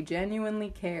like they genuinely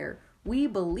care. We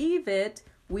believe it.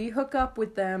 We hook up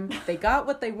with them. They got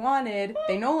what they wanted.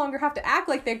 They no longer have to act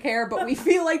like they care, but we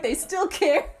feel like they still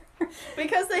care.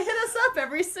 Because they hit us up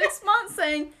every 6 months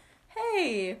saying,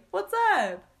 hey, what's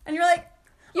up? And you're like,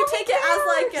 you take it as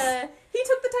like a... He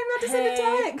took the time out to send a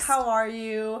text. How are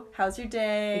you? How's your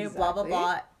day? Exactly. Blah, blah,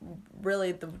 blah.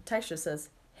 Really, the text just says,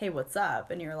 hey, what's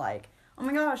up? And you're like, oh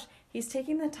my gosh, he's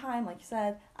taking the time, like you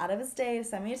said, out of his day to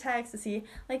send me a text to see,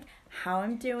 like, how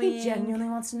I'm doing. He genuinely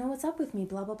wants to know what's up with me,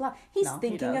 blah, blah, blah. He's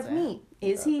thinking of me.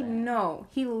 Is he? No.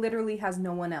 He literally has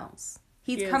no one else.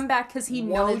 He's come back because he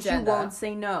knows you won't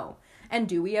say no. And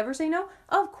do we ever say no?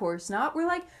 Of course not. We're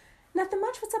like, nothing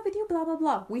much, what's up with you, blah, blah,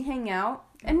 blah. We hang out.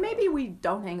 And maybe we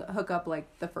don't hook up, like,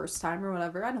 the first time or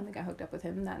whatever. I don't think I hooked up with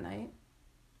him that night.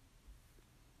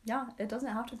 Yeah, it doesn't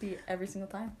have to be every single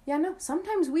time. Yeah, no.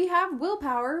 Sometimes we have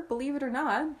willpower, believe it or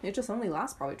not. It just only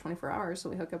lasts probably 24 hours, so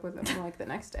we hook up with them, like, the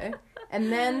next day.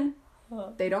 And then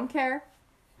they don't care.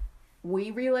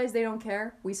 We realize they don't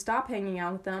care. We stop hanging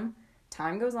out with them.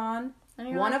 Time goes on.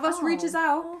 One of us reaches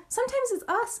out. Sometimes it's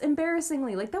us,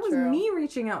 embarrassingly. Like, that was me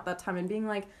reaching out that time and being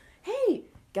like, hey,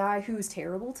 guy who's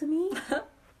terrible to me.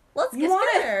 Let's get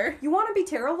together. You want to be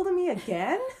terrible to me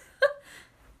again?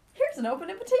 Here's an open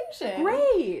invitation.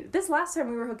 Great. This last time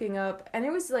we were hooking up, and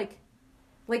it was like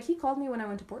he called me when I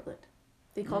went to Portland.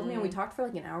 They called me and we talked for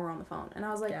like an hour on the phone. And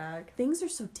I was like, things are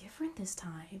so different this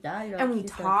time. Yeah, you're and we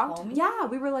talked. Yeah,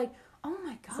 we were like, oh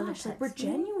my gosh, like, we're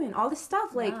genuine. All this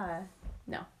stuff. Like,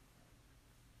 no.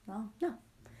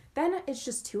 Then it's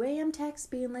just 2 a.m. texts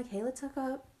being like, hey, let's hook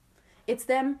up. It's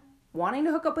them wanting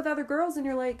to hook up with other girls, and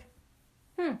you're like,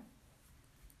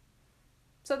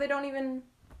 So they don't even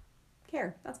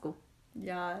care. That's cool.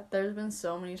 Yeah, there's been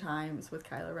so many times with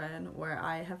Kyla Ren where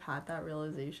I have had that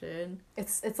realization.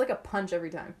 It's like a punch every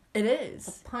time. It is.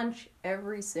 A punch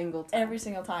every single time. Every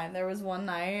single time. There was one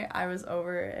night I was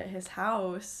over at his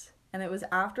house, and it was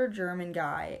after German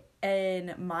Guy.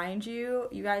 And mind you,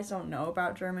 you guys don't know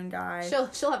about German Guy.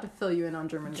 She'll have to fill you in on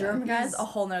German Guy. German Guy's a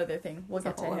whole nother thing. We'll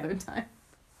get to him. Other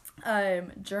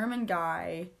time. German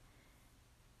Guy,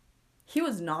 he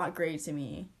was not great to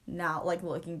me now, like,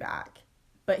 looking back.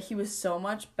 But he was so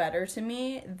much better to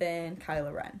me than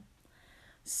Kyla Ren.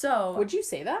 So... Would you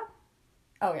say that?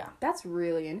 Oh, yeah. That's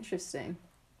really interesting.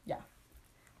 Yeah.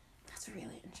 That's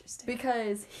really interesting.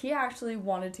 Because he actually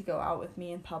wanted to go out with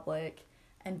me in public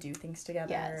and do things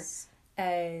together. Yes.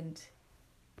 And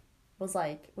was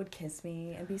like, would kiss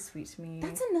me and be sweet to me.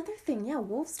 That's another thing. Yeah,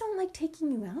 wolves don't like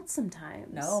taking you out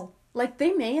sometimes. No. Like,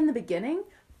 they may in the beginning,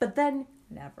 but then...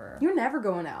 Never. You're never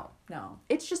going out. No.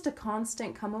 It's just a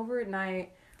constant come over at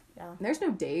night. Yeah. There's no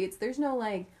dates. There's no,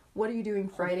 like, what are you doing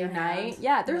Friday night? Hand.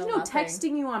 Yeah, there's no nothing.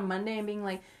 texting you on Monday and being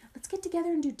like, let's get together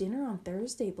and do dinner on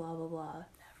Thursday, blah, blah, blah.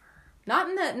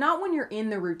 Not when you're in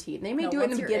the routine. They may do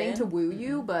it in the beginning to woo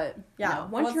you, but yeah,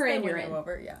 once you're in, you're in.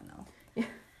 Over, yeah, no.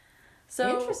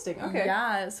 So interesting. Okay.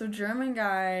 Yeah, so German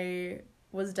guy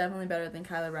was definitely better than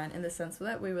Kylo Ren in the sense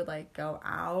that we would like go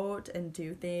out and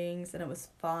do things and it was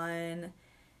fun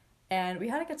and we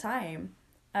had a good time.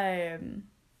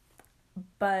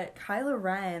 But Kylo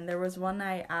Ren, there was one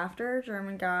night after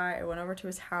German guy, I went over to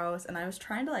his house and I was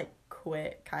trying to like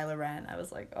quit Kylo Ren. I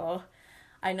was like, oh,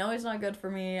 I know he's not good for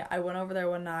me. I went over there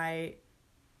one night.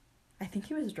 I think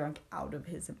he was drunk out of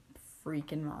his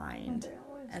freaking mind.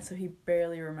 And so he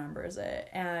barely remembers it.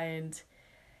 And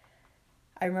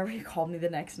I remember he called me the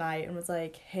next night and was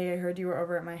like, hey, I heard you were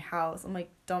over at my house. I'm like,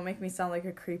 don't make me sound like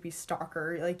a creepy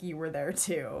stalker. Like, you were there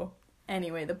too.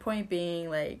 Anyway, the point being,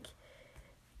 like,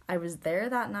 I was there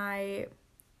that night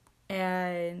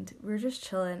and we were just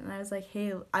chilling. And I was like,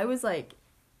 hey, I was like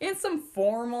in some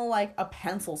formal, like a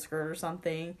pencil skirt or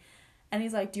something. And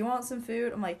he's like, do you want some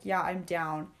food? I'm like, yeah, I'm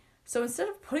down. So instead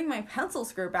of putting my pencil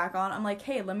skirt back on, I'm like,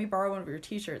 hey, let me borrow one of your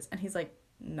t-shirts. And he's like,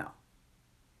 no.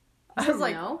 I was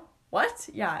like, no? What?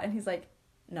 Yeah. And he's like,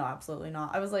 no, absolutely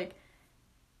not. I was like,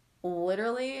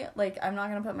 literally, like, I'm not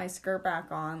going to put my skirt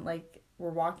back on. Like, we're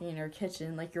walking in your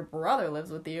kitchen. Like, your brother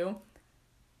lives with you.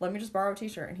 Let me just borrow a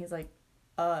t-shirt. And he's like,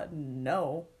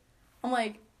 no. I'm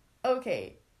like,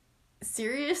 okay,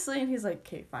 seriously? And he's like,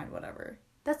 okay, fine, whatever.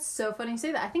 That's so funny you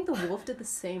say that. I think the wolf did the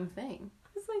same thing.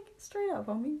 It's like, straight up,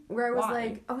 homie. Where I was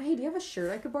like, oh, hey, do you have a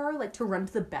shirt I could borrow? Like, to run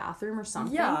to the bathroom or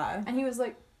something? Yeah. And he was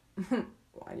like,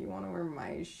 why do you want to wear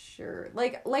my shirt?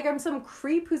 Like I'm some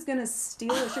creep who's gonna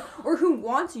steal a shirt. Or who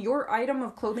wants your item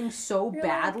of clothing so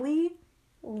badly.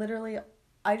 Literally,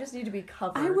 I just need to be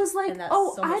covered. I was like,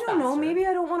 oh, so I don't know. Maybe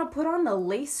I don't want to put on the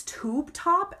lace tube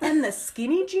top and the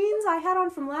skinny jeans I had on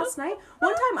from last night.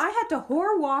 One time I had to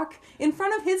whore walk in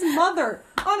front of his mother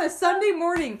on a Sunday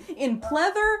morning in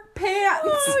pleather pants.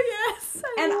 Oh, yes.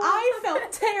 I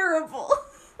felt terrible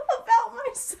about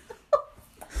myself.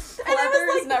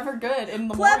 Pleather is never good in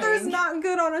the morning. Pleather's not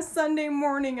good on a Sunday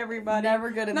morning, everybody. Never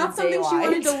good in not the daylight. Not something she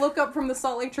wanted to look up from the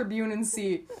Salt Lake Tribune and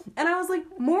see. And I was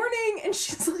like, morning. And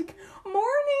she's like,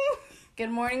 morning.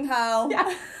 Good morning, Ho.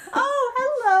 Yeah. Oh,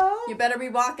 hello. You better be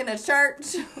walking to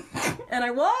church. And I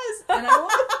was.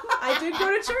 I did go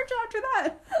to church after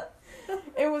that.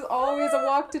 It was always a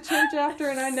walk to church after,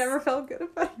 and I never felt good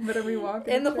about it. Better be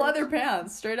walking in the pleather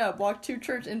pants, straight up. Walk to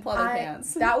church in pleather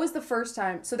pants. That was the first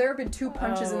time. So there have been 2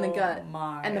 punches in the gut.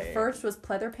 My. And the first was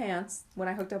pleather pants when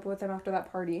I hooked up with him after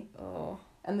that party. Oh.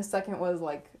 And the second was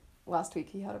like last week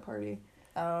he had a party.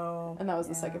 Oh. And that was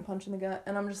the second punch in the gut.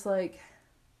 And I'm just like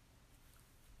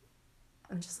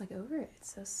over it.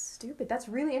 It's so stupid. That's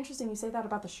really interesting you say that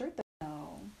about the shirt though.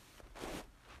 No.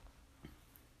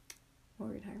 What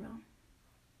were we talking about?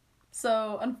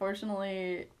 So,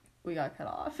 unfortunately, we got cut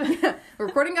off.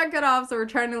 Recording got cut off, so we're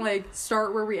trying to, like,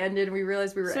 start where we ended, and we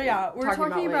realized we were we're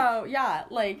talking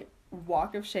about like,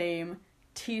 walk of shame,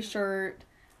 t-shirt,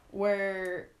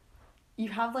 where you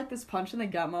have, like, this punch in the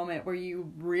gut moment where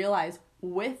you realize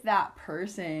with that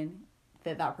person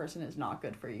that person is not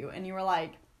good for you. And you were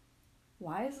like,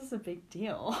 why is this a big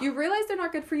deal? You realize they're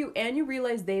not good for you, and you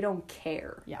realize they don't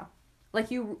care. Yeah.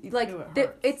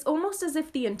 It's almost as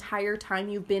if the entire time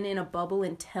you've been in a bubble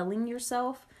and telling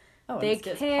yourself they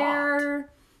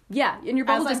care. Yeah, and your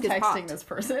bubble just gets popped. I'm texting this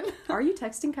person. Are you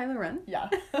texting Kylo Ren? Yeah.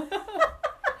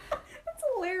 That's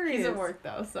hilarious. He's at work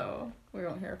though, so we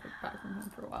won't hear back from him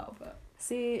for a while. But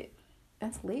see,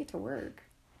 that's late to work.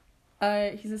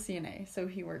 He's a CNA, so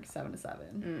he works 7 to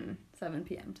 7, 7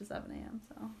 p.m. to 7 a.m.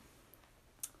 So.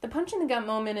 The punch in the gut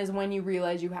moment is when you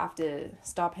realize you have to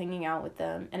stop hanging out with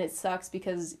them. And it sucks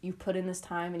because you've put in this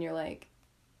time and you're like,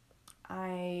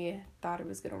 I thought it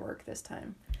was going to work this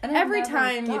time. And every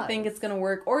time you think it's going to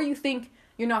work, or you think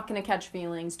you're not going to catch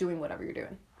feelings doing whatever you're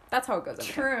doing. That's how it goes.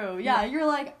 True. Yeah. You're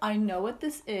like, I know what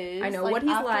this is. I know what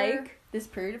he's like. This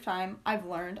period of time, I've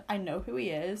learned. I know who he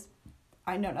is.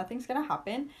 I know nothing's going to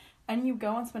happen. And you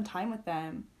go and spend time with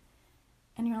them.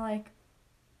 And you're like,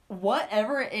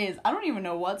 whatever it is, I don't even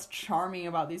know what's charming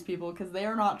about these people because they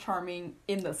are not charming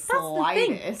in the slightest.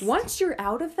 The thing. Once you're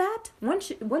out of that,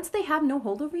 once they have no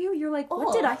hold over you, you're like,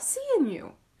 what did I see in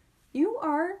you? you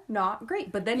are not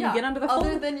great. But then you get under the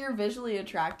Other than you're visually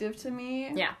attractive to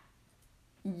me. Yeah.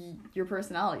 Your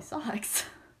personality sucks.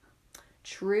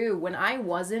 True. When I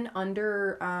wasn't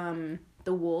under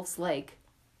the Wolf's, like,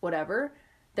 whatever,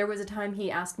 there was a time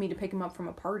he asked me to pick him up from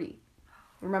a party.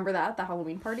 Remember that? The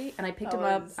Halloween party? And I picked him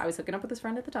up. I was hooking up with his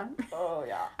friend at the time. Oh,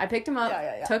 yeah. I picked him up,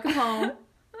 took him home,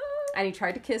 and he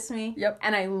tried to kiss me. Yep.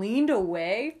 And I leaned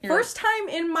away. First time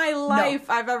in my life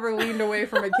I've ever leaned away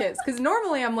from a kiss. Because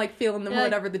normally I'm, like, feeling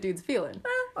whatever the dude's feeling.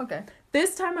 Okay.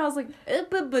 This time I was like,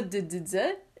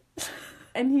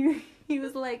 and he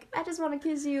was like, I just want to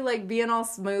kiss you, like, being all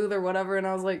smooth or whatever. And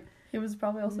I was like, he was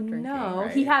probably also drinking. No,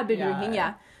 right? he had been drinking,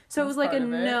 yeah. So it was like a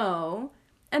no.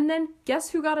 And then guess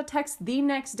who got a text the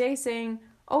next day saying,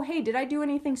 oh, hey, did I do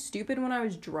anything stupid when I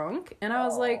was drunk? And I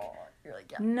was like, you're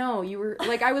like, no, you were,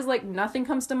 like, I was like, nothing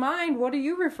comes to mind. What do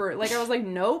you refer? Like, I was like,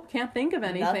 nope, can't think of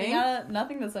anything.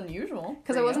 Nothing that's unusual.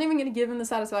 Because I wasn't even going to give him the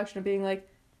satisfaction of being like,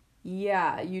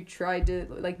 yeah, you tried to,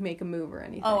 like, make a move or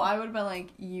anything. Oh, I would have been like,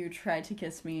 you tried to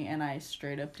kiss me and I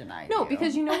straight up denied you. No,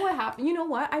 because you know what happened? You know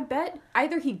what? I bet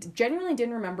either he genuinely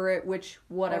didn't remember it, which,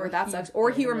 whatever, that sucks,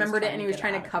 or he remembered it and he was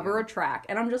trying to cover a track.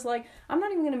 And I'm just like, I'm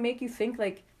not even going to make you think,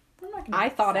 like, I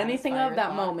thought anything of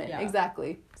that moment. Yeah.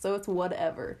 Exactly. So it's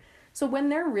whatever. So when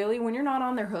you're not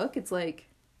on their hook, it's like,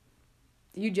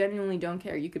 you genuinely don't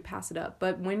care. You could pass it up.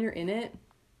 But when you're in it,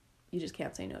 you just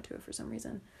can't say no to it for some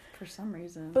reason.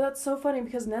 But that's so funny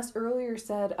because Ness earlier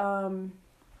said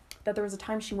that there was a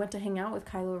time she went to hang out with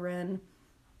Kylo Ren,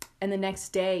 and the next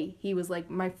day he was like,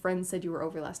 my friend said you were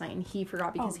over last night, and he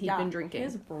forgot because he'd been drinking.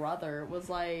 His brother was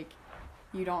like,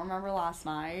 you don't remember last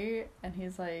night? And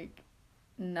he's like,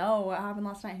 no, what happened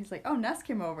last night? He's like, oh, Ness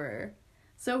came over.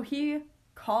 So he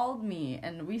called me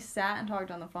and we sat and talked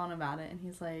on the phone about it, and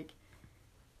he's like,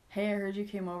 hey, I heard you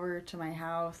came over to my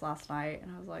house last night.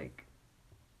 And I was like,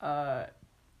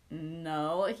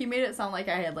 no. Like, he made it sound like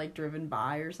I had, like, driven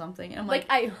by or something. And I'm like,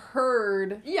 I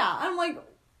heard. Yeah, I'm like,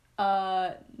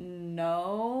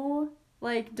 no.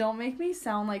 Like, don't make me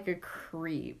sound like a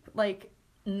creep. Like,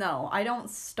 no, I don't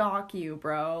stalk you,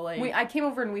 bro. Like, I came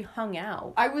over and we hung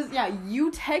out.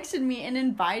 You texted me and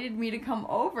invited me to come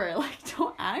over. Like,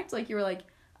 don't act like you were like,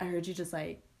 I heard you just,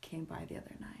 like, came by the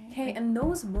other night. Hey, and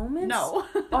those moments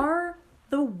are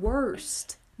the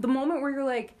worst. The moment where you're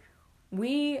like,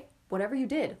 whatever you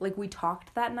did, like, we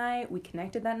talked that night, we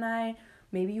connected that night,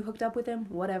 maybe you hooked up with him,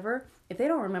 whatever. If they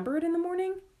don't remember it in the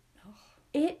morning,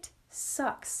 it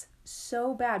sucks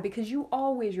so bad because you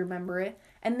always remember it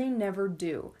and they never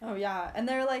do. Oh, yeah. And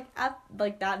they're like, at,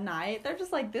 like, that night, they're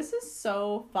just like, this is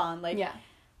so fun. Like, yeah.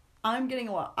 I'm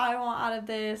getting what I want out of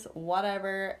this,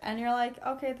 whatever. And you're like,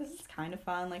 okay, this is kind of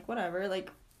fun, like, whatever.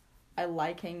 Like, I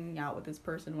like hanging out with this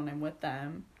person when I'm with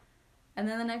them. And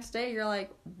then the next day, you're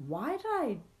like, why did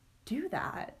I do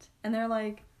that? And they're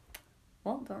like,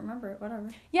 well, don't remember it,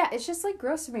 whatever. Yeah, it's just, like,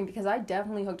 gross to me because I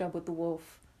definitely hooked up with the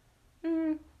Wolf.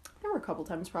 There were a couple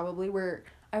times probably where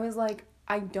I was like,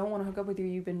 I don't want to hook up with you,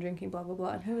 you've been drinking, blah, blah, blah.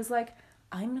 And he was like,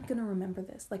 I'm not gonna remember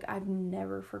this. Like, I've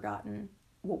never forgotten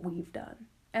what we've done.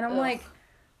 And I'm like,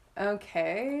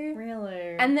 okay.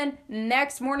 Really? And then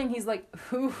next morning he's like,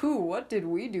 what did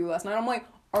we do last night? I'm like,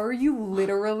 are you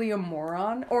literally a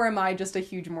moron? Or am I just a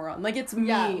huge moron? Like, it's me.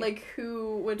 Yeah, like,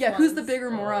 who's the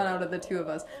bigger moron out of the two of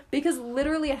us? Because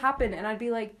literally it happened, and I'd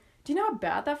be like, do you know how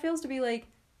bad that feels to be like,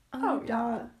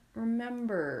 don't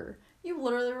remember. You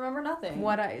literally remember nothing.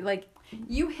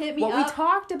 You hit me up. What we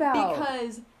talked about.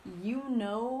 Because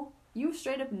you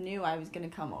straight up knew I was going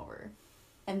to come over.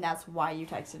 And that's why you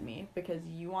texted me. Because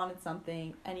you wanted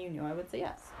something, and you knew I would say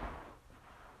yes.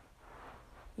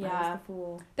 Yeah.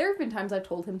 There have been times I've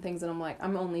told him things and I'm like,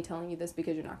 I'm only telling you this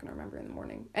because you're not going to remember in the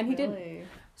morning. And he didn't.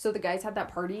 So the guys had that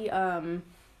party, the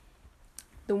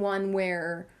one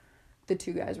where the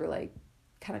two guys were like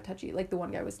kind of touchy. Like the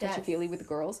one guy was touchy-feely with the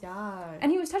girls. Yeah.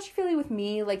 And he was touchy-feely with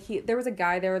me. Like there was a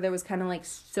guy there that was kind of like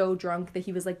so drunk that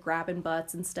he was like grabbing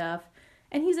butts and stuff.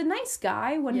 And he's a nice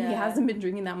guy when he hasn't been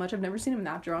drinking that much. I've never seen him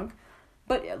that drunk.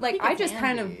 But, like, I just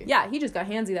kind of, he just got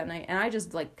handsy that night, and I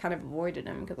just, like, kind of avoided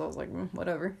him, because I was like,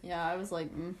 whatever. Yeah, I was like,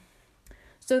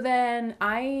 So then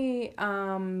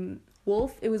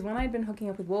Wolf, it was when I'd been hooking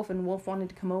up with Wolf, and Wolf wanted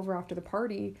to come over after the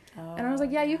party, and I was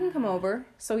like, yeah, you can come over.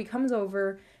 So he comes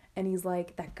over, and he's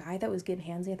like, that guy that was getting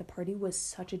handsy at the party was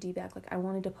such a D-bag, like, I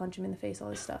wanted to punch him in the face, all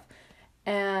this stuff.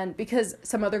 And because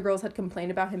some other girls had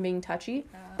complained about him being touchy,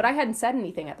 but I hadn't said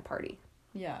anything at the party.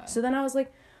 Yeah. So then I was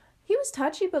like, he was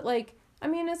touchy, but, like, I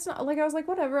mean, it's not, like, I was like,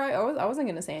 whatever, I wasn't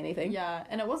gonna say anything. Yeah,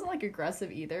 and it wasn't, like,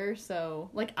 aggressive either,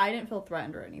 so, like, I didn't feel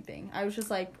threatened or anything. I was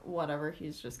just like, whatever,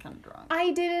 he's just kind of drunk.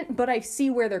 I didn't, but I see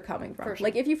where they're coming from. Sure.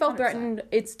 Like, if you felt 100%. Threatened,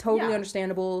 it's totally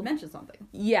understandable. Mention something.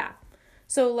 Yeah.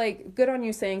 So, like, good on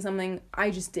you saying something,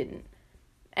 I just didn't.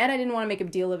 And I didn't want to make a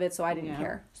deal of it, so I didn't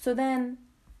care. So then,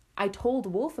 I told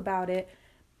Wolf about it,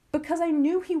 because I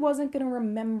knew he wasn't going to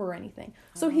remember anything.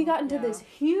 So he got into this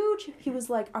huge, he was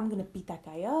like, I'm going to beat that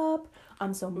guy up.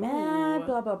 I'm so mad,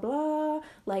 blah, blah, blah.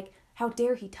 Like, how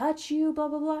dare he touch you, blah,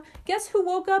 blah, blah. Guess who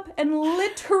woke up and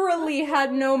literally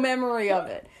had no memory of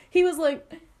it? He was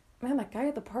like, man, that guy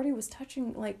at the party was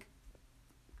touching, like,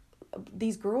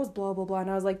 these girls, blah, blah, blah. And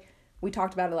I was like, we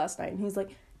talked about it last night. And he's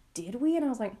like, did we? And I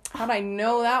was like, how'd I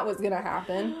know that was going to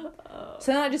happen?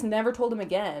 So then I just never told him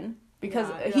again. Because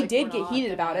he did get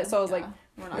heated about it, so I was like,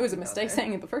 it was a mistake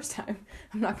saying it the first time.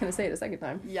 I'm not going to say it a second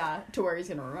time. Yeah, to where he's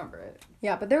going to remember it.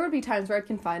 Yeah, but there would be times where I'd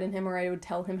confide in him or I would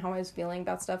tell him how I was feeling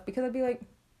about stuff because I'd be like,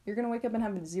 you're going to wake up and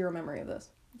have zero memory of this.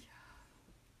 Yeah.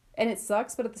 And it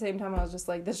sucks, but at the same time, I was just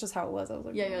like, this is just how it was. I was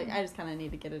like, yeah, you're like, I just kind of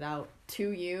need to get it out to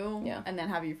you and then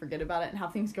have you forget about it and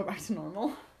have things go back to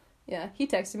normal. Yeah, he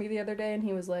texted me the other day and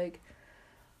he was like,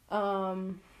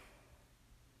 well,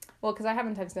 because I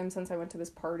haven't texted him since I went to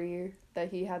this party that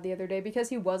he had the other day, because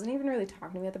he wasn't even really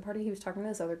talking to me at the party. He was talking to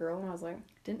this other girl, and I was like...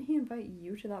 Didn't he invite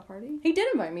you to that party? He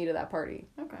did invite me to that party.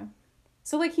 Okay.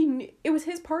 So, like, it was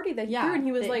his party that he threw, and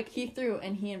he was like... He threw,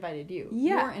 and he invited you. Yeah.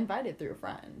 You weren't invited through a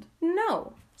friend.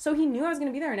 No. So he knew I was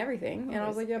going to be there and everything, and I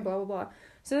was like, yeah, blah, blah, blah.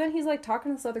 So then he's, like,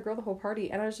 talking to this other girl the whole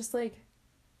party, and I was just like,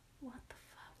 what the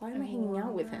fuck? Why am I hanging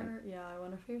out with him? Yeah, I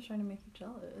wonder if he was trying to make you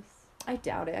jealous. I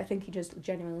doubt it. I think he just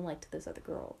genuinely liked this other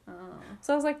girl. Oh.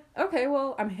 So I was like, okay,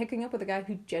 well, I'm hooking up with a guy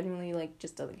who genuinely, like,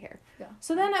 just doesn't care. Yeah.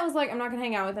 So then I was like, I'm not gonna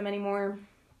hang out with him anymore.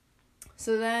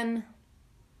 So then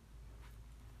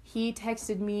he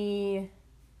texted me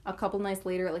a couple nights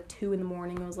later at, like, 2 a.m.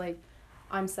 and was like,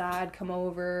 I'm sad, come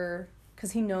over.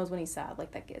 Because he knows when he's sad,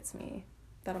 like, that gets me.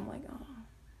 That I'm like, oh,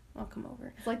 I'll come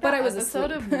over. It's like that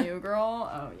episode of New Girl.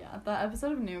 Oh, yeah. That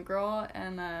episode of New Girl,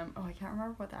 and, I can't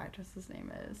remember what the actress's name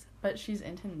is, but she's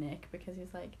into Nick because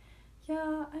he's like,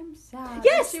 yeah, I'm sad.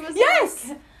 Yes! She was yes!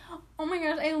 Like, oh my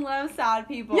gosh, I love sad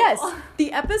people. Yes!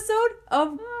 The episode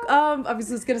of, I was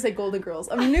just gonna say Golden Girls,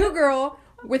 of New Girl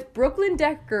with Brooklyn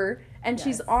Decker, and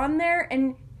she's on there,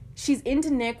 and she's into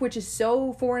Nick, which is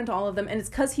so foreign to all of them, and it's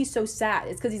because he's so sad.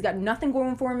 It's because he's got nothing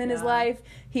going for him in his life.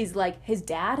 He's like, his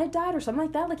dad had died or something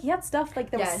like that. Like, he had stuff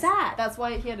like that was sad. That's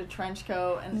why he had a trench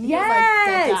coat, and he was like,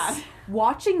 dad.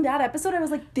 Watching that episode, I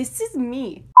was like, this is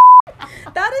me.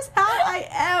 That is how I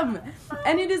am.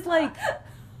 And it is like,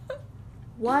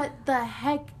 what the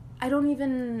heck? I don't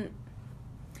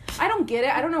get it.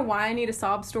 I don't know why I need a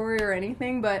sob story or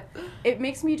anything, but it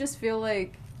makes me just feel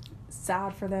like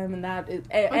sad for them, and that is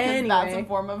anyway. That's a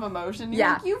form of emotion. You're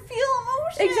like, you feel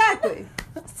emotion. Exactly.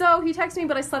 So he texted me,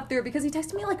 but I slept through it because he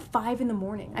texted me at like 5 a.m.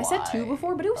 Why? I said 2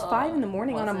 before, but it was 5 a.m.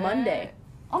 on a Monday.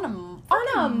 On a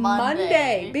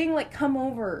Monday. Being like, come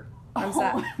over. I'm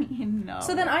sad. No.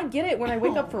 So then I get it when I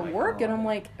wake up for work, and I'm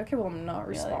like, okay, well, I'm not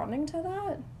responding to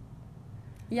that.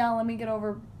 Yeah, let me get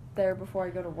over there before I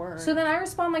go to work. So then I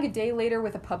respond like a day later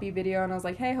with a puppy video, and I was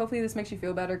like, hey, hopefully this makes you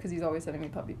feel better, because he's always sending me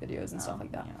puppy videos and stuff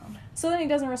like that. Yeah. So then he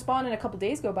doesn't respond, and a couple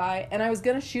days go by, and I was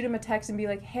gonna shoot him a text and be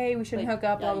like, hey, we shouldn't hook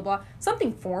up, blah, blah, blah.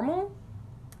 Something formal.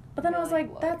 But then I was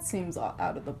like, that seems out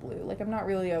of the blue. Like, I'm not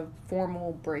really a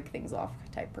formal break things off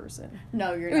type person.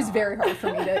 No, you're not. It was very hard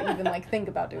for me to even, like, think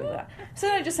about doing that. So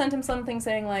then I just sent him something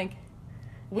saying, like, hey,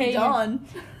 we done.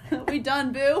 We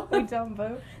done, boo. We done,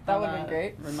 boo. That would have been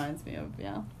great. Reminds me of,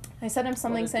 I sent him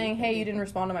something saying, hey, you didn't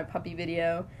respond to my puppy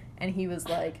video. And he was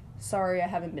like, sorry, I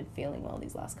haven't been feeling well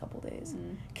these last couple days.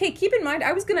 Okay, keep in mind,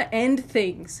 I was going to end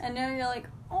things. And now you're like,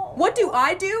 oh. What do?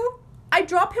 I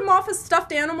drop him off a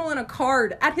stuffed animal and a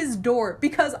card at his door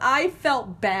because I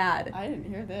felt bad. I didn't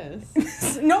hear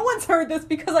this. No one's heard this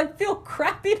because I feel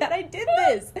crappy that I did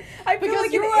this. I feel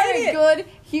like you are a good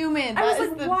human. I was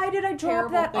like, why did I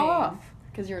drop that off?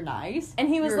 Because you're nice. And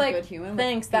he was like, good human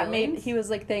thanks, he was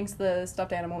like, thanks, the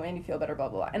stuffed animal made me feel better, blah,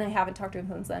 blah, blah. And I haven't talked to him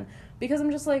since then. Because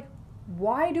I'm just like,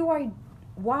 why?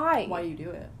 Why you do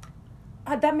it?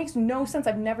 That makes no sense.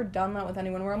 I've never done that with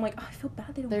anyone where I'm like, oh, I feel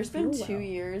bad they don't There's feel been 2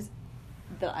 years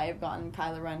that I have gotten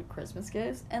Kyler Ren Christmas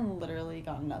gifts and literally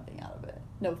gotten nothing out of it.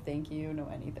 No thank you, no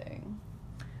anything.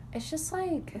 It's just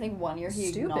like, I think 1 year he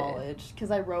acknowledged, because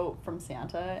I wrote from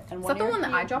Santa, and 1 year is that the one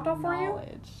that I dropped off for you?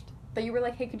 Acknowledged. That you were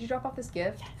like, hey, could you drop off this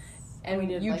gift? Yes.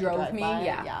 And you drove me?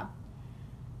 Yeah.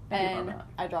 And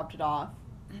I dropped it off.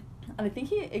 And I think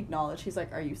he acknowledged, he's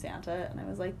like, are you Santa? And I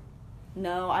was like,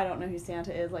 no, I don't know who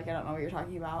Santa is. Like, I don't know what you're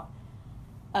talking about.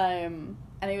 And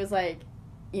he was like,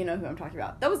 you know who I'm talking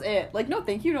about. That was it. Like, no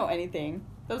thank you, no anything.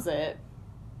 That was it.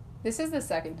 This is the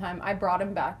second time. I brought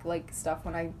him back, like, stuff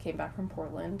when I came back from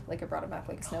Portland. Like, I brought him back,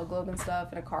 like, a snow globe and stuff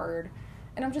and a card.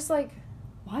 And I'm just like...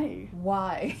 Why?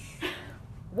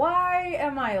 Why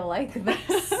am I like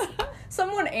this?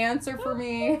 Someone answer for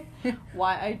me.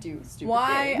 Why I do stupid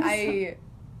things.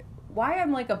 Why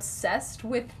I'm, like, obsessed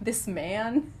with this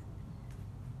man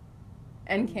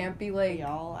and can't be, like... We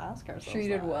all ask ourselves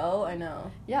treated that. well. I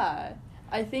know. Yeah.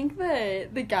 I think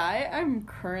that the guy I'm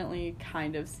currently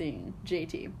kind of seeing,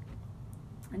 JT.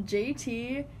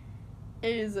 JT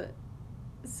is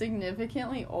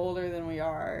significantly older than we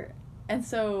are. And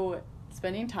so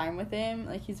spending time with him,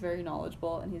 like, he's very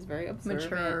knowledgeable and he's very observant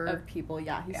mature. of people.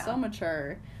 Yeah, he's so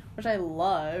mature, which I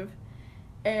love.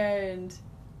 And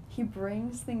he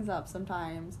brings things up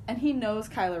sometimes. And he knows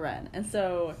Kylo Ren. And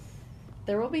so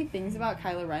there will be things about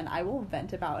Kylo Ren I will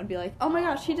vent about and be like, oh my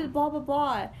gosh, he did blah, blah,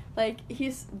 blah. Like,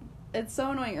 it's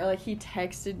so annoying. Or, like, he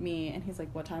texted me and he's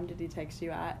like, what time did he text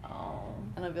you at? Oh.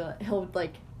 And I'll be like, he'll,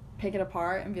 like, pick it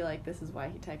apart and be like, this is why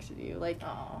he texted you. Like,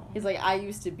 he's like, I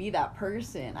used to be that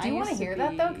person. Do you want to hear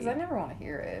that, though? Because I never want to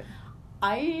hear it.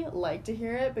 I like to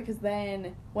hear it because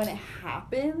then when it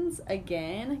happens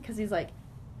again, because he's like,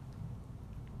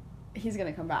 he's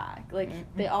going to come back. Like,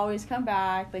 they always come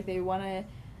back. Like, they want to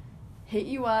hit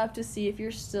you up to see if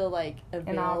you're still, like,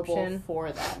 available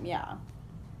for them. Yeah.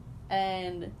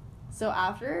 And so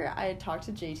after I talked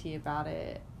to JT about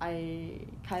it,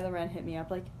 Kylo Ren hit me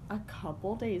up, like, a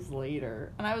couple days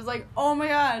later. And I was like, oh my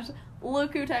gosh,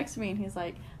 look who texted me. And he's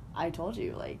like, I told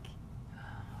you, like,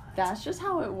 that's just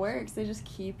how it works. They just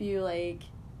keep you, like,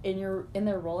 in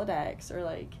their Rolodex or,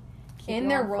 like, in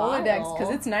their Rolodex, because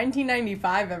it's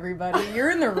 1995, everybody. You're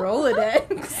in the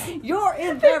Rolodex. You're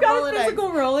in their Rolodex. A physical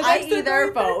Rolodex. I need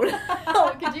their phone.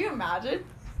 Oh, could you imagine?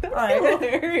 That's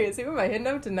hilarious. Who am I hitting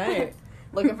up tonight?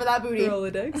 Looking for that booty.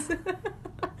 Rolodex.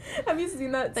 Have you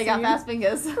seen that They got fast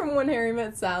fingers. From When Harry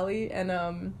Met Sally,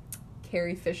 and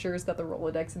Carrie Fisher's got the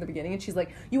Rolodex in the beginning, and she's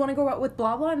like, you want to go out with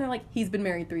blah blah? And they're like, he's been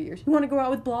married 3 years. You want to go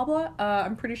out with blah blah?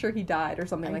 I'm pretty sure he died or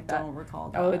something like that. I don't recall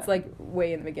that. Oh, it's like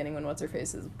way in the beginning when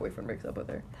What's-Her-Face's boyfriend breaks up with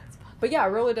her. That's fun. But yeah,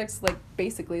 Rolodex, like,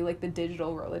 basically, like, the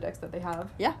digital Rolodex that they have.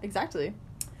 Yeah, exactly.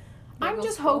 I'm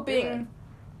just hoping...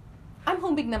 I'm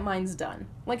hoping that mine's done.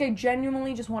 Like, I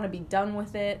genuinely just want to be done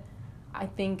with it. I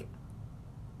think,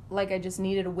 like, I just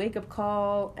needed a wake-up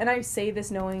call. And I say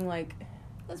this knowing, like...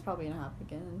 That's probably gonna happen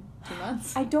again in 2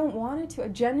 months. I don't want it to. I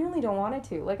genuinely don't want it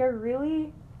to. Like, I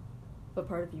really... But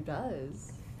part of you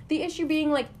does. The issue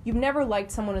being, like, you've never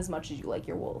liked someone as much as you like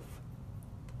your wolf.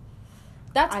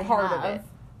 That's part of it.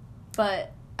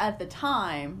 But at the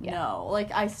time, no.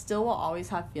 Like, I still will always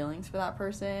have feelings for that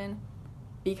person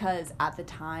because at the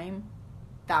time,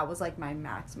 that was, like, my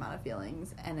max amount of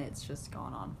feelings, and it's just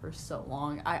gone on for so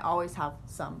long. I always have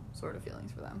some sort of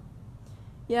feelings for them.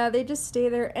 Yeah, they just stay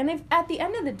there. And if at the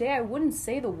end of the day, I wouldn't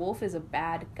say the wolf is a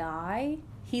bad guy.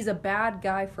 He's a bad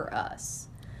guy for us.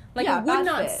 Like, I would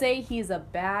not say he's a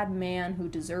bad man who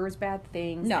deserves bad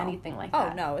things, anything like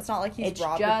that. Oh, no. It's not like he's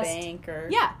robbed a bank or...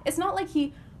 Yeah, it's not like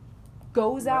he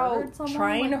goes out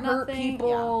trying to hurt people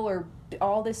or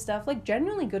all this stuff. Like,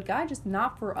 genuinely good guy, just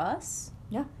not for us.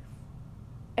 Yeah.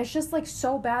 It's just, like,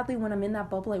 so badly when I'm in that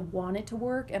bubble, I want it to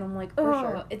work, and I'm like,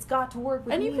 oh, it's got to work with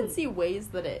me. And you can see ways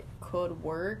that it could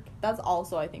work. That's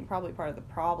also, I think, probably part of the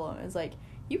problem is, like,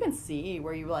 you can see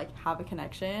where you, like, have a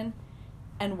connection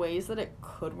and ways that it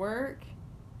could work,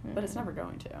 but it's never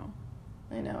going to.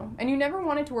 I know. And you never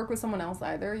want it to work with someone else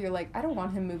either. You're like, I don't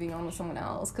want him moving on with someone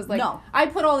else. Because, like, I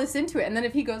put all this into it, and then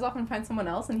if he goes off and finds someone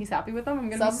else and he's happy with them, I'm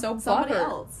going to be so butthurt. Somebody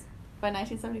else by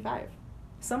 1975.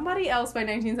 Somebody else by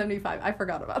 1975. I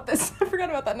forgot about this. I forgot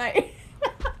about that night.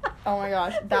 Oh my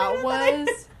gosh. That was...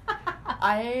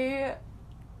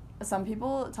 Some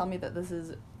people tell me that this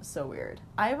is so weird.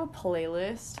 I have a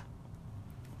playlist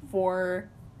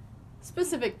for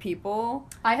specific people.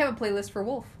 I have a playlist for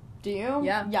Wolf. Do you?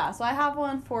 Yeah. Yeah, so I have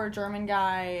one for German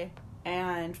guy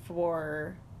and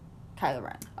for Kylo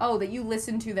Ren. Oh, that you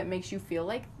listen to that makes you feel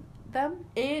like them?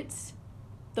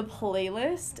 The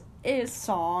playlist is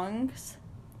songs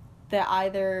that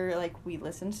either, like, we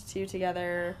listened to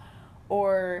together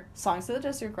or songs that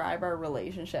just describe our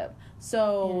relationship.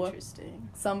 So, interesting.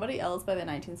 Somebody else by the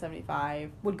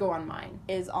 1975 would go on mine.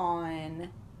 Is on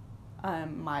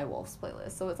my Wolf's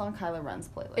playlist. So it's on Kylo Ren's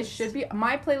playlist. It should be.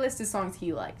 My playlist is songs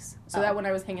he likes. So that when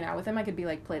I was hanging out with him, I could be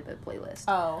like, play the playlist.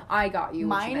 Oh. I got you.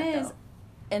 Mine is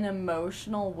an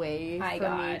emotional way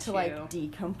for me to, like,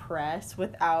 decompress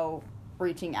without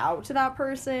reaching out to that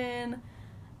person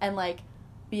and, like,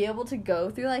 be able to go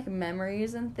through, like,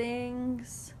 memories and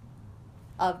things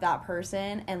of that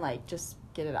person and, like, just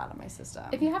get it out of my system.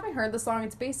 If you haven't heard the song,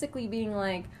 it's basically being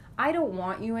like, I don't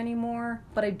want you anymore,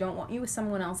 but I don't want you with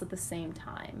someone else at the same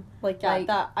time. Like, yeah, like,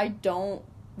 that I don't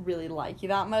really like you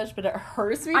that much, but it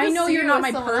hurts me to I know see you're you not with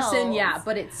my someone person, else. yeah,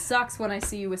 but it sucks when I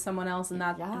see you with someone else, and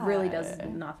that really does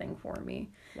nothing for me.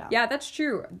 Yeah, that's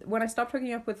true. When I stopped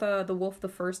hooking up with the Wolf the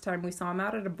first time, we saw him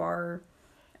out at a bar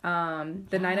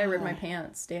the night I ripped my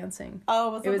pants dancing.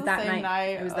 Oh, it was that same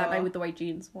night? It was that night with the white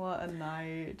jeans. What a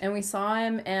night. And we saw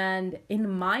him, and in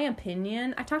my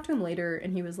opinion, I talked to him later,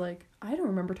 and he was like, I don't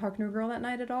remember talking to a girl that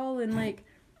night at all, and, like,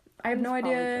 I have no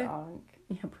idea. Drunk.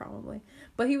 Yeah, probably.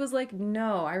 But he was like,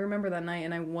 no, I remember that night,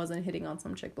 and I wasn't hitting on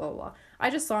some chick, blah, blah, blah. I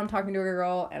just saw him talking to a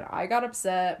girl, and I got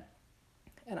upset,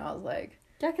 and I was like...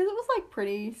 Yeah, because it was, like,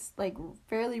 pretty, like,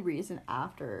 fairly recent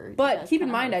after. But keep in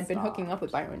mind, I'd been hooking up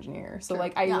with Bioengineer, so,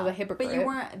 like, I was a hypocrite. But you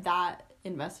weren't that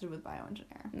invested with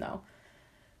Bioengineer. No.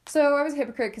 So I was a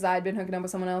hypocrite because I had been hooking up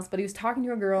with someone else, but he was talking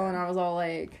to a girl, and I was all,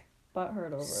 like...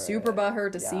 Butthurt over super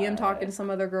butthurt to see him talking to some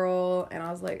other girl, and I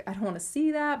was like, I don't want to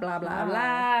see that, blah, blah,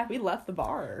 blah. We left the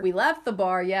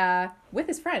bar. Yeah, with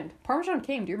his friend. Parmesan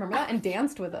came, do you remember that? And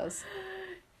danced with us.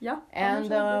 Yeah. And,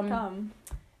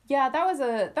 yeah,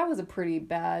 that was a pretty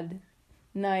bad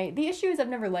night. The issue is I've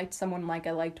never liked someone like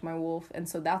I liked my wolf, and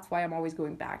so that's why I'm always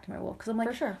going back to my wolf, because I'm like,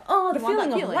 for sure. Oh, the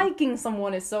feeling of liking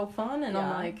someone is so fun, and I'm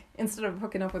like, instead of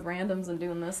hooking up with randoms and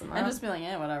doing this and that. And just feeling,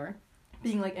 whatever.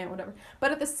 Being like, whatever.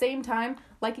 But at the same time,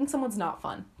 liking someone's not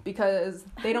fun, because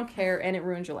they don't care, and it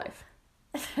ruins your life.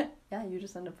 Yeah, you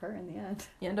just end up hurt in the end.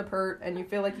 You end up hurt, and you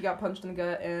feel like you got punched in the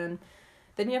gut, and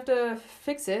then you have to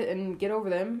fix it and get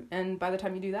over them, and by the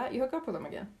time you do that, you hook up with them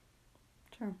again.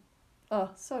 True.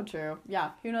 Oh, so true. Yeah,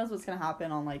 who knows what's going to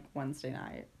happen on, like, Wednesday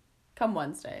night. Come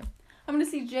Wednesday. I'm going to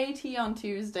see JT on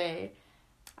Tuesday.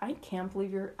 I can't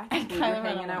believe you're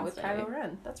hanging out with Kylo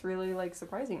Ren. That's really, like,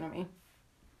 surprising to me.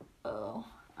 Oh,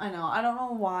 I know. I don't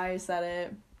know why I said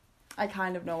it. I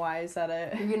kind of know why I said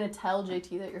it. You're gonna tell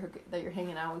JT that you're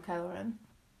hanging out with Kylo Ren?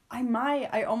 I might.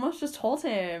 I almost just told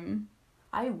him.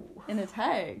 In a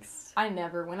text. I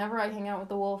never. Whenever I hang out with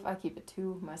the wolf, I keep it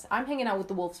to myself. I'm hanging out with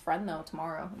the wolf's friend, though,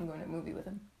 tomorrow. I'm going to a movie with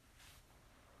him.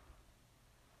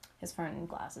 His friend in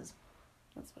glasses.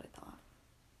 That's what I thought.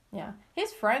 Yeah.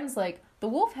 His friends, like, the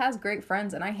wolf has great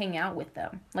friends, and I hang out with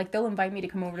them. Like, they'll invite me to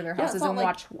come over to their houses and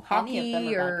watch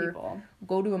hockey or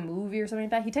go to a movie or something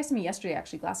like that. He texted me yesterday,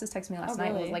 actually. Glasses texted me last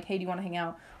night and was like, hey, do you want to hang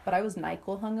out? But I was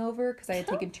NyQuil hungover because I had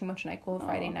taken too much NyQuil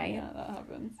Friday night. Yeah, that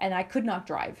happens. And I could not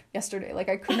drive yesterday. Like,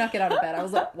 I could not get out of bed. I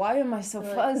was like, why am I so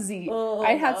fuzzy?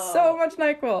 I had so much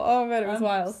NyQuil. Oh, man, it was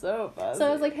wild. So fuzzy. So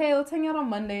I was like, hey, let's hang out on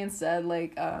Monday instead.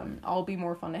 Like, I'll be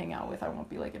more fun to hang out with. I won't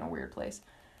be, like, in a weird place.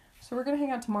 So we're gonna hang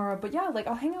out tomorrow, but yeah, like,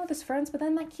 I'll hang out with his friends, but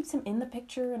then that keeps him in the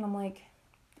picture, and I'm like...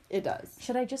 It does.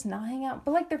 Should I just not hang out?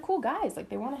 But, like, they're cool guys. Like,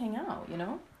 they want to hang out, you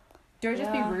know? Do I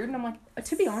just be rude? And I'm like,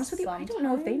 to be honest with you, I don't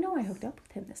know if they know I hooked up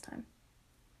with him this time.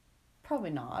 Probably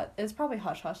not. It's probably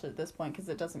hush-hush at this point, because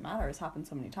it doesn't matter. It's happened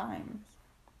so many times.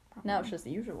 Probably. Now it's just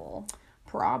the usual.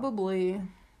 Probably.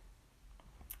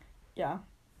 Yeah.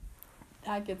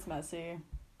 That gets messy.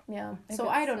 Yeah. So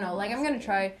I don't know. Like, I'm going to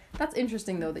try... That's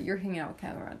interesting, though, that you're hanging out with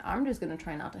Kylo Ren. I'm just going to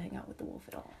try not to hang out with the wolf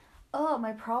at all. Oh,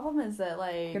 my problem is that,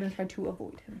 like... I'm going to try to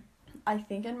avoid him. I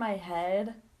think in my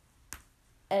head,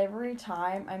 every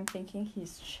time I'm thinking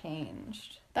he's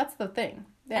changed. That's the thing.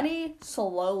 Yeah. And he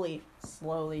slowly,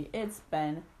 it's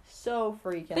been so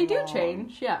freaking They do long.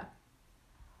 change, yeah.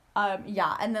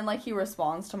 Yeah, and then, like, he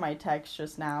responds to my text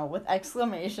just now with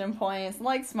exclamation points and,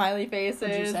 like, smiley faces.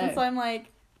 What'd you say? And so I'm like...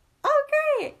 Oh,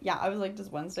 great! Yeah, I was like,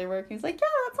 does Wednesday work? He's like, yeah,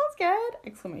 that sounds good!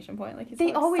 Exclamation point. Like, he's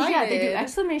They so always, excited. they do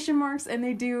exclamation marks and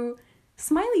they do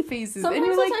smiley faces. Sometimes and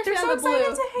you're like, they're so excited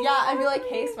to hang out. Yeah, I'd be like,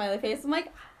 hey, smiley face. I'm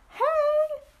like, hey!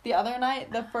 The other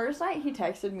night, the first night he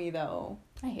texted me, though.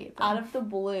 I hate that. Out of the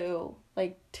blue,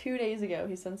 like, 2 days ago,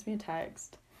 he sends me a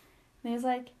text. And he's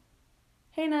like,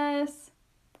 hey, Ness.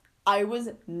 I was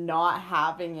not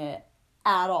having it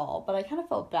at all, but I kind of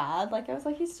felt bad. Like, I was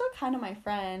like, he's still kind of my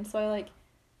friend, so I, like...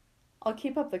 I'll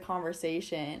keep up the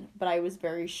conversation, but I was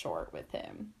very short with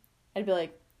him. I'd be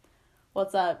like,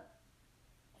 what's up?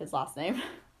 His last name.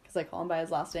 Because I call him by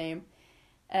his last name.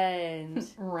 And...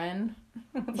 Ren.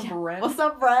 What's up, Ren? What's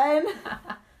up, Ren?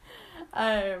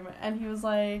 And he was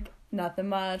like, nothing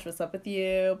much. What's up with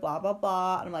you? Blah, blah,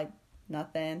 blah. And I'm like,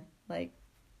 nothing. Like,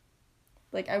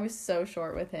 I was so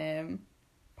short with him.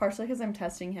 Partially because I'm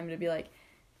testing him to be like,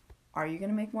 are you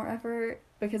going to make more effort?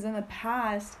 Because in the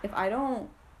past, if I don't...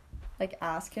 like,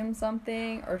 ask him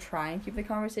something or try and keep the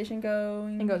conversation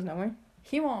going. It goes nowhere.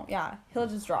 He won't, he'll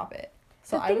just drop it.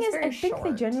 So the thing is, I think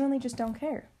they genuinely just don't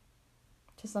care.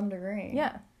 To some degree.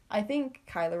 Yeah. I think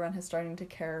Kylo Ren is starting to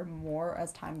care more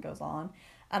as time goes on.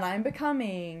 And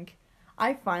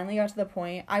I finally got to the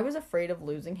point, I was afraid of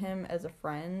losing him as a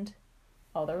friend.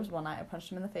 Oh, there was one night I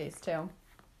punched him in the face, too.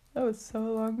 That was so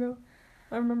long ago.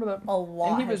 I remember that. A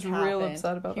lot. And he was real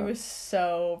upset about that. He was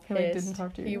so pissed. He didn't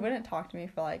talk to you. He wouldn't talk to me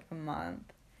for a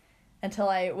month. Until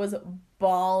I was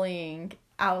bawling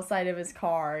outside of his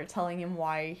car, telling him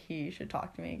why he should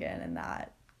talk to me again. And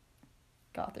that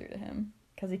got through to him.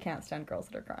 Because he can't stand girls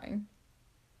that are crying.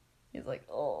 He's like,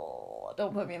 oh,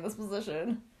 don't put me in this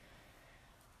position.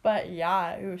 But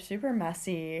yeah, it was super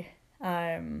messy.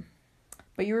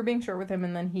 But you were being short with him,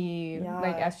 and then he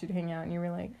asked you to hang out, and you were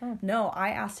like, oh. No, I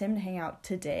asked him to hang out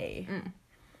today.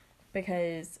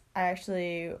 Because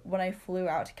when I flew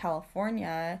out to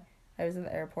California, I was at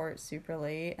the airport super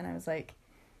late, and I was like,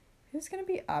 who's gonna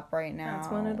be up right now?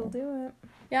 That's when it'll do it.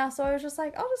 Yeah, so I was just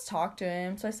like, I'll just talk to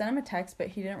him. So I sent him a text, but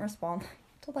he didn't respond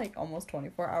until almost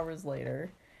 24 hours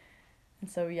later. And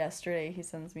so yesterday he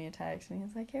sends me a text and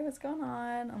he's like, hey, what's going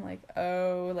on? I'm like,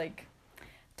 oh,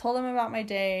 told him about my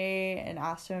day and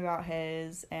asked him about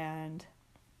his, and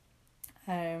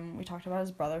we talked about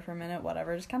his brother for a minute,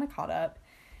 whatever, just kind of caught up.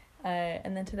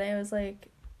 And then today I was like,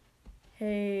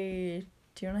 hey,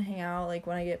 do you want to hang out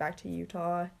when I get back to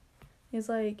Utah? He's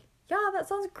like, yeah, that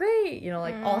sounds great,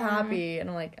 all happy. And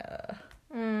I'm like,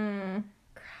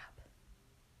 crap.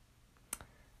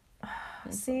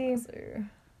 See,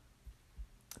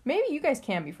 maybe you guys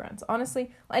can be friends,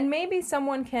 honestly. And maybe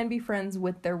someone can be friends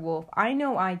with their wolf. I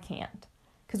know I can't.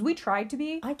 Because we tried to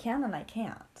be. I can and I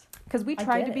can't. Because we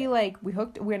tried to be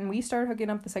when we started hooking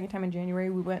up the second time in January,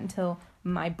 we went until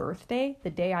my birthday, the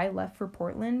day I left for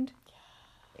Portland.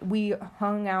 We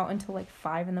hung out until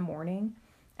 5 a.m.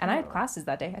 And I had classes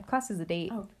that day. I had classes at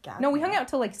 8. Oh, God. No, we hung out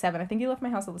till 7. I think you left my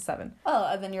house at 7. Oh,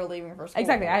 and then you're leaving for school.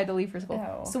 Exactly. I had to leave for school.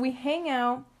 Ew. So we hang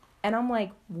out. And I'm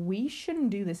like, we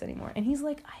shouldn't do this anymore. And he's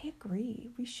like, I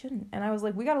agree. We shouldn't. And I was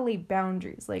like, we got to lay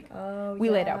boundaries. We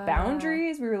laid out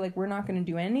boundaries. We were like, we're not going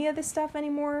to do any of this stuff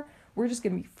anymore. We're just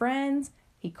going to be friends.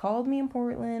 He called me in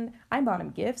Portland. I bought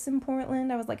him gifts in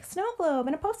Portland. I was like, a snow globe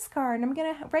and a postcard. And I'm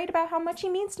going to write about how much he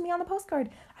means to me on the postcard.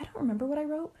 I don't remember what I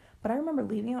wrote, but I remember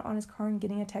leaving it on his car and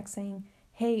getting a text saying,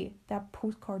 hey, that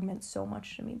postcard meant so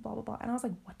much to me, blah, blah, blah. And I was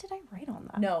like, what did I write on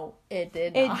that? No, it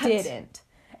did not. It didn't.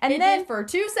 And it then did for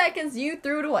 2 seconds, you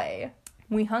threw it away.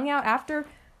 We hung out after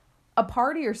a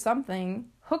party or something,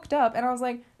 hooked up, and I was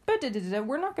like,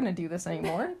 we're not going to do this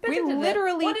anymore. We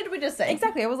literally... What did we just say?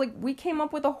 Exactly. I was like, we came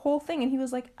up with a whole thing, and he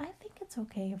was like, I think it's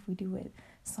okay if we do it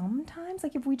sometimes.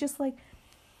 If we just,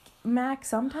 max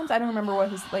sometimes. I don't remember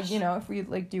what his, if we,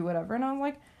 do whatever. And I was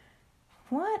like,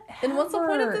 what? And what's the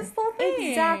point of this whole thing?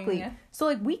 Exactly.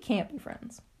 So, we can't be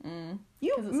friends.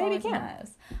 You maybe can.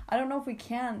 I don't know if we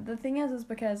can. The thing is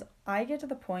because I get to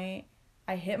the point,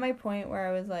 I hit my point where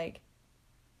I was like,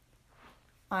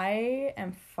 I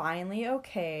am finally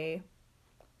okay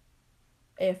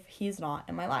if he's not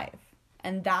in my life.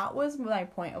 And that was my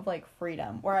point of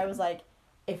freedom, where I was like,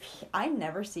 if I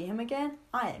never see him again,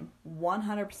 I am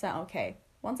 100% okay.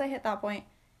 Once I hit that point,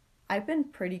 I've been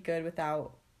pretty good with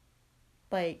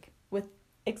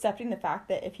accepting the fact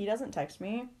that if he doesn't text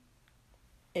me,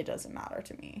 it doesn't matter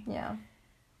to me. Yeah.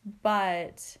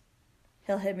 But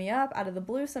he'll hit me up out of the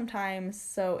blue sometimes,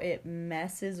 so it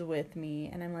messes with me.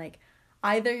 And I'm like,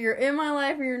 either you're in my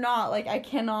life or you're not. I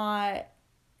cannot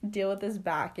deal with this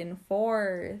back and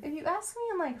forth. If you ask me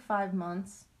in 5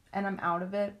 months and I'm out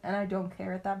of it and I don't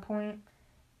care at that point,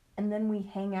 and then we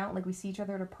hang out, we see each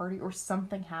other at a party or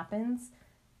something happens,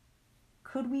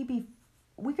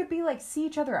 we could be see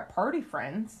each other at party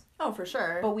friends. Oh, for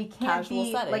sure. But we can't casual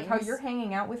be settings. How you're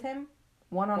hanging out with him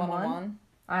one-on-one.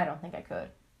 I don't think I could.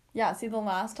 Yeah, see, the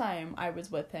last time I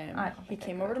was with him, he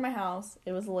came over to my house.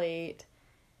 It was late.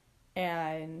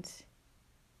 And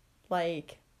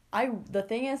the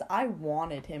thing is, I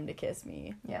wanted him to kiss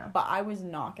me. Yeah. But I was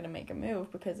not going to make a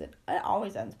move because it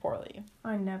always ends poorly.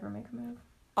 I never make a move.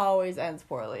 Always ends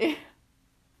poorly.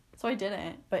 So I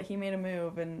didn't, but he made a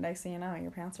move, and next thing you know, your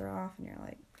pants are off, and you're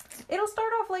like... It'll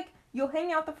start off you'll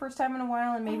hang out the first time in a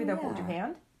while, and maybe they'll hold your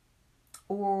hand.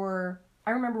 Or,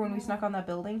 I remember when we snuck on that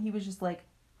building, he was just,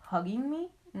 hugging me.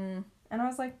 And I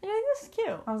was like... Yeah, this is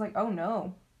cute. I was like, oh,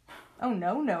 no. Oh,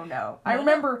 no. I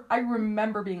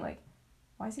remember being like,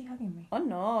 why is he hugging me? Oh,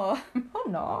 no. Oh,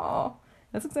 no.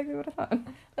 That's exactly what I thought.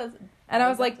 And I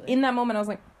was like, in that moment, I was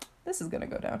like, this is going to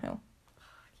go downhill.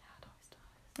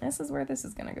 This is where this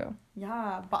is gonna go.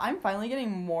 Yeah, but I'm finally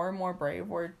getting more and more brave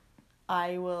where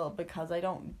I will, because I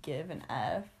don't give an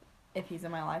F if he's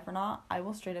in my life or not, I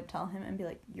will straight up tell him and be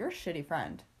like, you're a shitty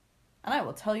friend. And I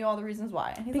will tell you all the reasons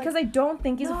why. And he's because like, I don't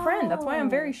think he's a friend. That's why I'm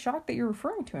very shocked that you're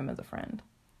referring to him as a friend.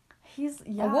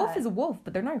 A wolf is a wolf,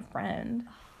 but they're not a friend.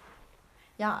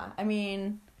 Yeah, I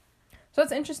mean... So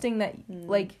it's interesting that,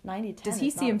 like, 90-10 does he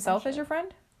see himself as your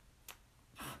friend?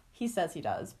 He says he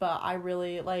does, but I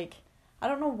really, like... I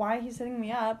don't know why he's hitting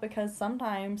me up, because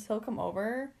sometimes he'll come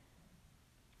over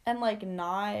and, like,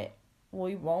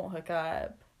 we won't hook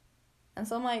up. And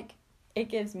so I'm like, it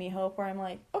gives me hope where I'm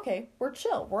like, okay, we're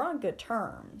chill. We're on good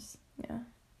terms. Yeah.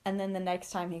 And then the next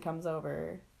time he comes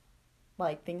over...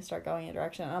 like, things start going in a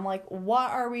direction. And I'm like, what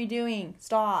are we doing?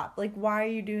 Stop. Like, why are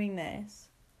you doing this?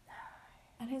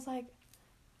 And he's like,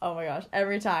 oh my gosh,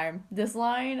 every time. This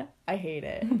line, I hate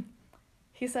it.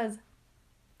 He says,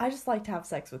 I just like to have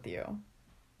sex with you.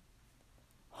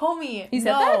 Homie, he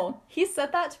said that? He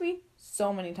said that to me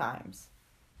so many times.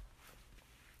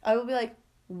 I will be like,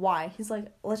 why? He's like,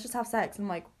 let's just have sex. I'm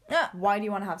like, why do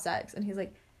you want to have sex? And he's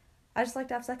like, I just like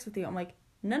to have sex with you. I'm like,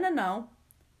 no.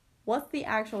 What's the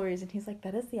actual reason? He's like,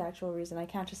 that is the actual reason. I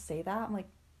can't just say that. I'm like,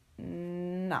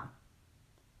 no.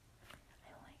 I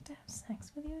like to have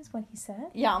sex with you is what he said?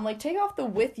 Yeah, I'm like, take off the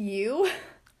with you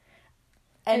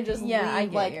and just leave, I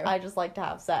get you. I just like to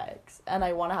have sex. And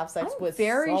I want to have sex with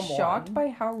very someone. shocked by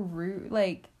how rude,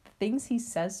 like, things he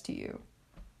says to you.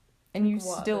 And you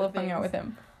still have hung out with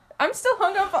him. I'm still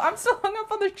hung up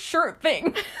on the shirt thing.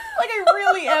 Like, I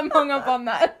really am hung up on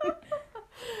that.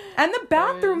 And the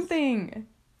bathroom thing.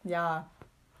 Yeah,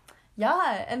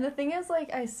 and the thing is,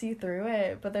 like, I see through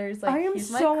it, but there's, like, he's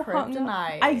so my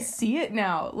kryptonite. I see it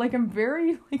now. Like, I'm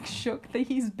very, like, shook that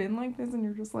he's been like this, and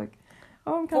you're just like,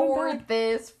 oh, I'm kind of for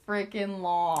this freaking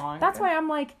long. That's why I'm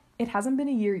like, it hasn't been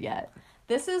a year yet.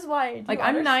 This is why, like,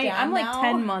 I'm like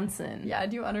 10 months in. Yeah,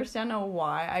 do you understand now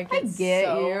why I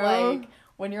get you. Like,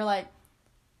 when you're like,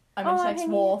 I'm a sex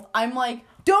wolf, I'm like,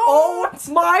 don't! Oh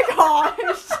my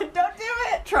gosh! Don't do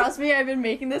it! Trust me, I've been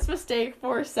making this mistake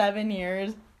for 7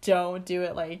 years. Don't do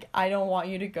it. Like, I don't want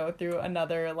you to go through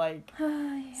another, like,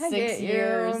 6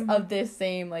 years of this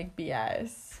same, like,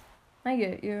 BS. I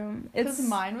get you. Because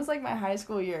mine was, like, my high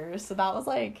school years, so that was,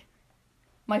 like,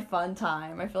 my fun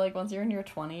time. I feel like once you're in your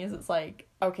 20s, it's like,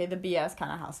 okay, the BS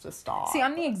kind of has to stop. See,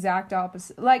 I'm the exact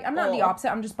opposite. Like, I'm not the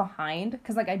opposite. I'm just behind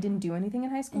because, like, I didn't do anything in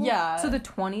high school. Yeah. So the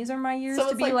 20s are my years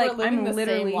to be like I'm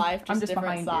literally, life, I'm just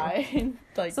behind you.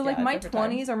 Like, so, like, my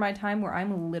 20s are my time where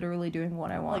I'm literally doing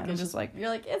what I want. Like, I'm just like, you're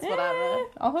like, it's whatever.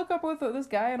 I'll hook up with this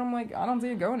guy, and I'm like, I don't see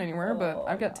it going anywhere, but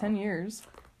I've got 10 years.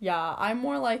 Yeah, I'm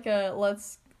more like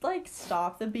let's, like,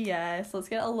 stop the BS. Let's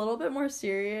get a little bit more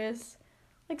serious.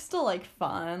 Like, still, like,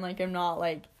 fun. Like, I'm not,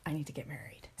 like, I need to get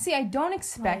married. See, I don't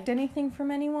expect anything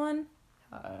from anyone.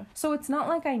 So it's not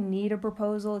like I need a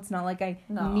proposal. It's not like I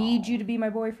need you to be my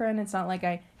boyfriend. It's not like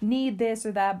I need this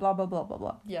or that, blah, blah, blah, blah,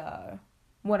 blah. Yeah.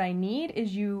 What I need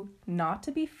is you not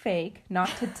to be fake, not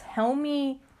to tell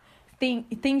me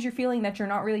things you're feeling that you're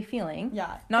not really feeling.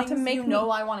 Yeah. Not to make me...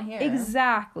 I want to hear.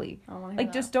 Exactly. I want to hear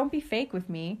like, just don't be fake with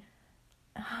me.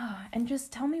 And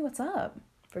just tell me what's up.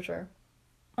 For sure.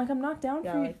 Like, I'm not down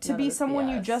for you to be someone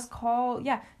you just call...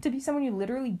 Yeah, to be someone you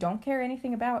literally don't care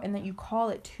anything about and that you call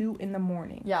at 2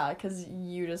 a.m. Yeah, because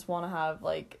you just want to have,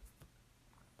 like,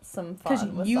 some fun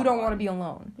with because you don't want to be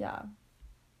alone. Yeah.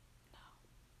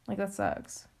 Like, that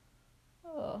sucks.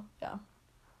 Oh, yeah.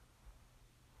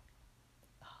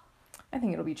 I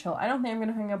think it'll be chill. I don't think I'm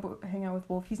going to hang out with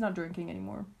Wolf. He's not drinking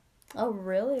anymore. Oh,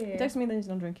 really? He texted me that he's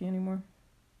not drinking anymore.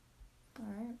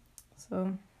 Alright.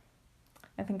 So...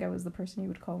 I think I was the person you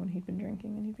would call when he'd been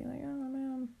drinking, and he'd be like, oh,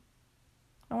 man,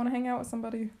 I want to hang out with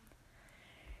somebody.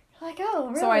 Like, oh,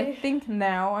 really? So I think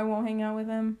now I won't hang out with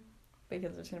him.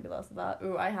 Because there's going to be less of that.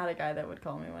 Ooh, I had a guy that would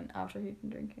call me after he'd been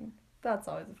drinking. That's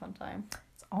always a fun time.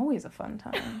 It's always a fun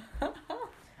time.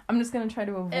 I'm just going to try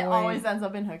to avoid... It always ends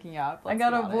up in hooking up. I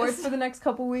got to avoid for the next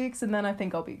couple weeks, and then I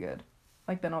think I'll be good.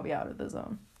 Like, then I'll be out of the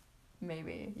zone.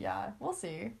 Maybe, yeah. We'll see.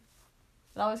 It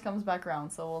always comes back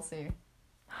around, so we'll see.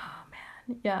 Oh, man.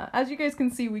 Yeah, as you guys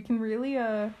can see, we can really,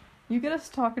 you get us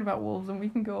talking about wolves and we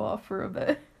can go off for a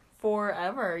bit.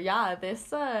 Forever, yeah.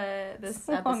 This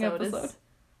episode is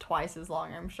twice as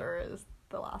long, I'm sure, as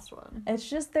the last one. It's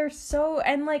just, they're so,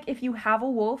 and, like, if you have a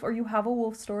wolf or you have a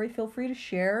wolf story, feel free to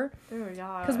share. Ooh,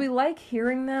 yeah. Because we like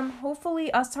hearing them.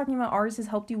 Hopefully, us talking about ours has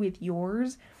helped you with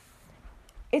yours.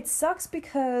 It sucks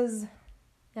because...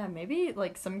 Yeah, maybe,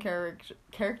 like, some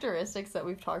characteristics that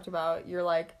we've talked about, you're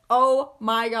like, oh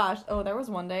my gosh. Oh, there was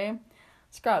one day,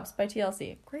 Scrubs by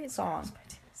TLC. Great song.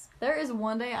 There is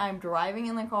one day I'm driving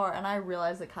in the car, and I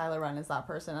realized that Kylo Ren is that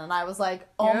person, and I was like,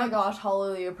 oh my gosh,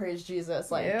 hallelujah, praise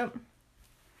Jesus. Like,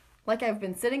 like I've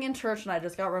been sitting in church, and I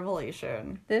just got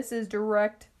revelation. This is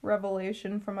direct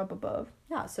revelation from up above.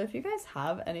 Yeah, so if you guys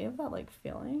have any of that, like,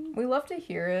 feeling... We love to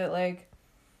hear it, like...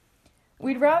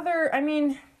 We'd rather... I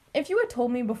mean, if you had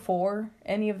told me before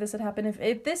any of this had happened,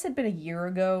 if this had been a year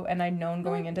ago and I'd known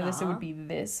going into this it would be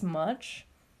this much,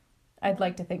 I'd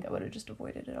like to think I would have just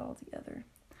avoided it altogether.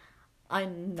 I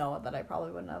know that I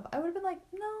probably wouldn't have. I would have been like,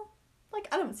 no, like,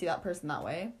 I don't see that person that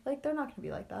way. Like, they're not going to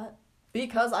be like that.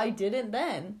 Because I didn't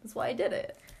then. That's why I did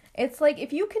it. It's like,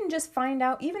 if you can just find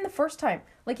out, even the first time,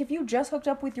 like, if you just hooked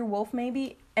up with your wolf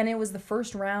maybe, and it was the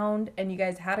first round, and you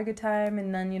guys had a good time,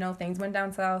 and then, you know, things went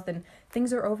down south, and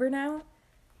things are over now,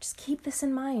 just keep this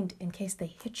in mind in case they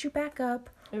hit you back up,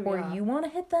 or you want to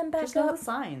hit them back just know up. the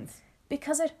signs.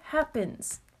 Because it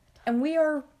happens. And we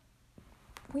are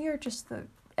just the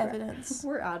evidence.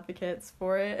 We're advocates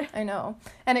for it. I know.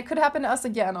 And it could happen to us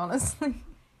again, honestly.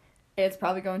 It's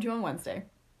probably going to on Wednesday.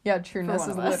 Yeah, true. Ness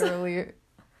is literally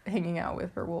hanging out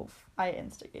with her wolf. I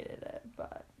instigated it,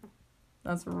 but...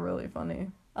 That's really funny.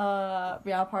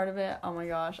 Yeah, part of it, oh my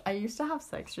gosh. I used to have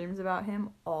sex dreams about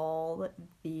him all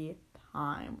the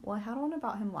time. Well, I had one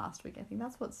about him last week. I think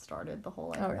that's what started the whole,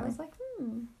 like, I was like,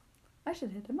 I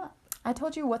should hit him up. I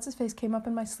told you what's-his-face came up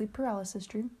in my sleep paralysis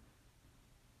dream.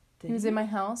 He was in my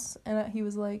house, and he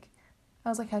was like, I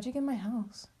was like, how'd you get in my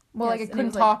house? Well, yes, like, I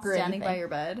couldn't talk or anything. Standing by your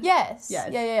bed? Yes.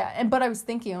 Yeah. But I was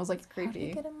thinking, I was like, it's creepy. How do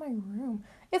you get in my room?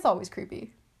 It's always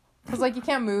creepy. Because, like, you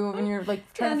can't move, and you're,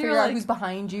 like, trying to figure out who's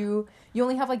behind you. You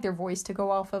only have, like, their voice to go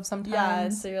off of sometimes. Yeah,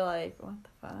 so you're like, what the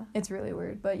fuck? It's really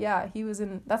weird. But, yeah, he was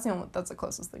in... That's the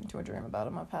closest thing to a dream about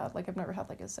him I've had. Like, I've never had,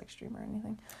 like, a sex dream or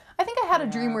anything. I think I had a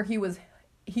dream where he was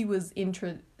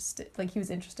interested... Like, he was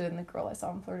interested in the girl I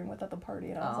saw him flirting with at the party,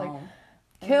 and I was like...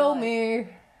 Kill me.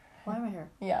 Why am I here?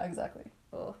 Yeah, exactly.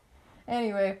 Ugh.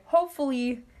 Anyway,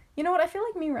 hopefully, you know what? I feel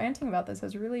like me ranting about this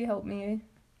has really helped me.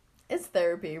 It's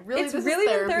therapy. Really, it's really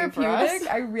been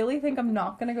therapeutic. I really think I'm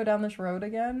not going to go down this road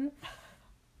again.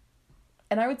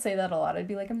 And I would say that a lot. I'd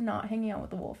be like, I'm not hanging out with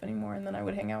the wolf anymore. And then I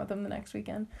would hang out with him the next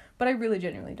weekend. But I really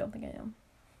genuinely don't think I am.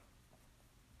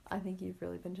 I think you've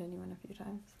really been genuine a few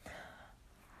times.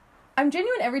 I'm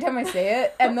genuine every time I say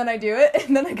it, and then I do it,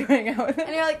 and then I go hang out with it.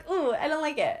 And you're like, ooh, I don't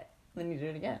like it. And then you do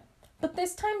it again. But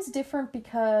this time's different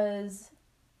because...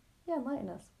 Yeah, enlighten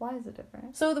us. Why is it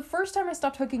different? So the first time I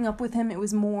stopped hooking up with him, it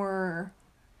was more...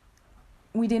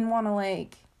 We didn't want to,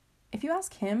 like... If you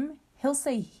ask him, he'll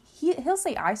say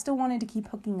I still wanted to keep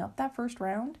hooking up that first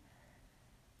round.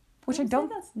 Which I don't...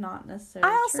 That's not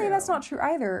necessarily I'll say that's not true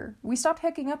either. We stopped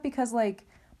hooking up because, like...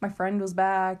 My friend was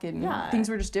back, and things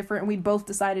were just different, and we both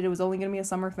decided it was only going to be a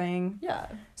summer thing. Yeah.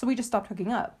 So we just stopped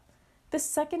hooking up. The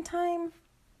second time,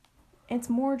 it's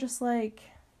more just like...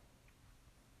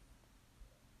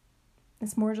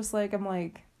 I'm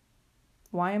like,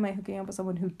 why am I hooking up with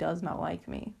someone who does not like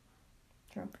me?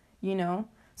 True. You know?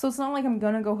 So it's not like I'm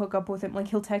going to go hook up with him. Like,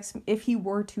 he'll text me, if he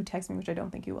were to text me, which I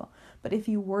don't think he will, but if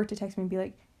he were to text me and be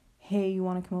like, hey, you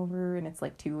want to come over? And it's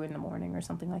like 2 a.m. or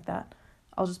something like that.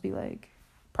 I'll just be like...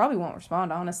 Probably won't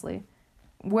respond, honestly.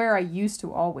 Where I used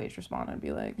to always respond, I'd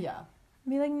be like... Yeah. I'd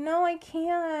be like, no, I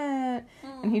can't.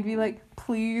 And he'd be like,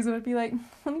 please. And I'd be like,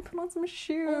 let me put on some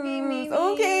shoes.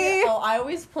 Okay. Oh, I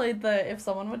always played if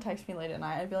someone would text me late at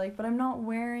night, I'd be like, but I'm not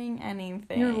wearing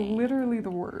anything. You're literally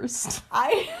the worst.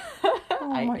 I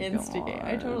instigate.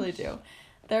 Gosh. I totally do.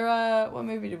 What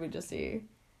movie did we just see?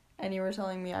 And you were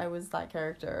telling me I was that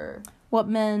character. What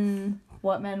men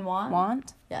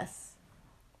want? Yes.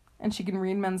 And she can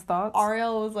read men's thoughts.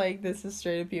 Ariel was like, this is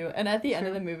straight up you. And at the end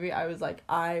of the movie, I was like,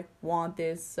 I want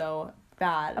this so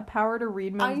bad. A power to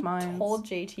read men's minds. I told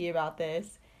JT about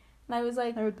this. And I was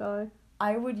like... I would die.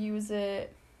 I would use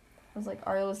it... I was like,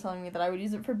 Ariel was telling me that I would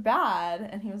use it for bad.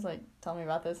 And he was like, tell me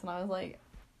about this. And I was like,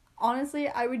 honestly,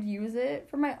 I would use it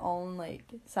for my own, like,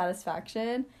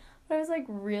 satisfaction. But I was like,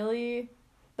 really?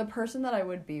 The person that I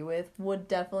would be with would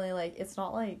definitely, like... It's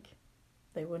not like...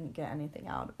 They wouldn't get anything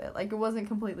out of it. Like, it wasn't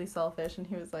completely selfish. And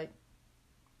he was like,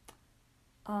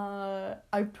 I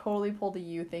totally pulled a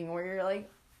you thing where you're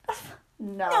like,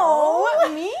 no.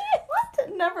 Me?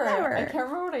 What? Never. I can't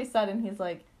remember what I said. And he's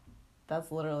like,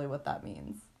 that's literally what that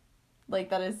means. Like,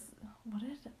 that is,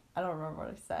 I don't remember what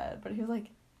I said. But he was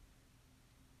like,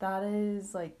 that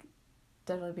is, like,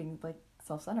 definitely being, like,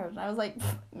 self-centered. And I was like,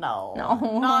 no.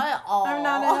 Not at all. I'm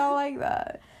not at all like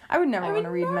that. I would never want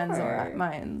to read men's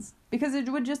minds. Because it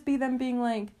would just be them being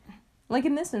like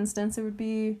in this instance, it would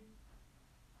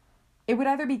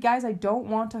either be guys I don't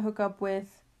want to hook up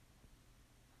with,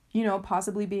 you know,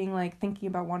 possibly being like thinking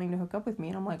about wanting to hook up with me.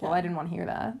 And I'm like, well, I didn't want to hear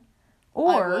that.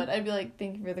 Or I'd be like,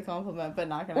 thank you for the compliment, but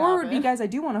not gonna happen. Or it would be guys I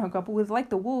do want to hook up with, like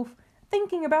the wolf,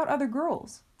 thinking about other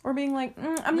girls. Or being like,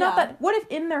 I'm not that. What if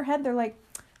in their head they're like,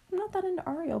 I'm not that into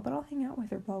Ariel, but I'll hang out with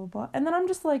her, blah, blah, blah. And then I'm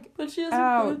just like, but she has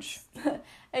ouch.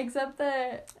 Except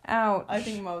that, ouch. I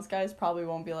think most guys probably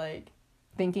won't be like,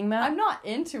 thinking that. I'm not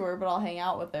into her, but I'll hang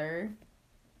out with her.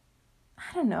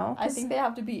 I don't know. I think they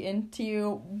have to be into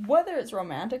you, whether it's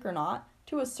romantic or not,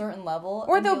 to a certain level.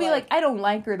 Or they'll be like, I don't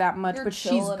like her that much, but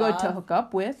she's good to hook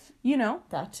up with, you know?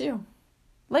 That too.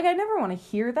 Like, I never want to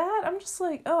hear that. I'm just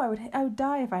like, oh, I would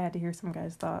die if I had to hear some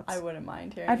guy's thoughts. I wouldn't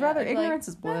mind hearing I'd rather, ignorance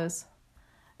is bliss.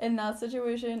 In that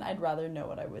situation, I'd rather know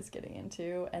what I was getting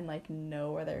into and, like,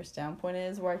 know where their standpoint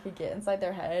is, where I could get inside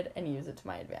their head and use it to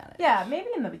my advantage. Yeah, maybe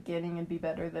in the beginning it'd be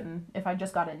better than if I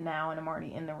just got it now and I'm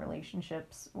already in the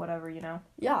relationships, whatever, you know?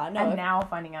 Yeah, no. And now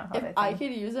finding out how if I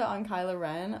could use it on Kylo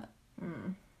Ren,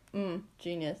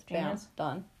 genius. Bam,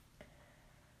 done.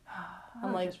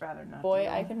 I'm like, just rather not boy,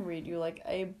 I can read you like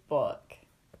a book.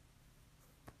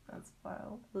 That's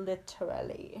wild.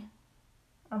 Literally.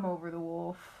 I'm over the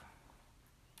wolf.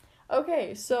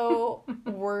 Okay, so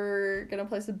we're gonna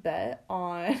place a bet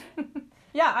on.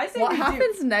 Yeah, I say what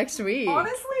happens next week.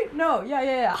 Honestly, no,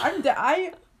 yeah.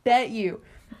 I bet you.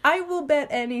 I will bet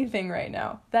anything right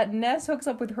now that Ness hooks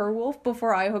up with her wolf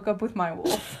before I hook up with my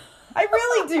wolf. I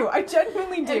really do. I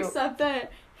genuinely do. Except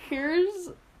that here's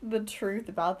the truth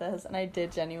about this, and I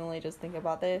did genuinely just think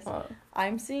about this.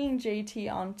 I'm seeing JT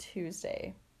on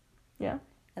Tuesday. Yeah.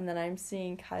 And then I'm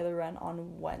seeing Kylo Ren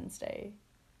on Wednesday.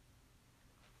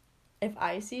 If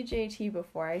I see JT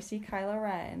before I see Kylo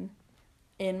Ren,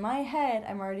 in my head,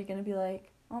 I'm already going to be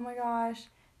like, oh my gosh,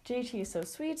 JT is so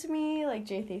sweet to me. Like,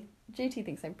 JT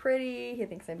thinks I'm pretty. He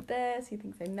thinks I'm this. He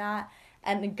thinks I'm that.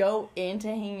 And to go into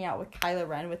hanging out with Kylo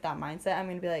Ren with that mindset, I'm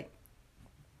going to be like,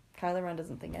 Kylo Ren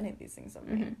doesn't think any of these things of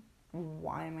me. Mm-hmm.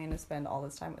 Why am I going to spend all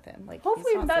this time with him? Like,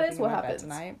 hopefully that is what happens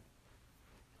tonight.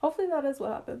 Hopefully that is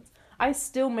what happens. I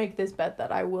still make this bet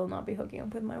that I will not be hooking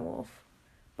up with my wolf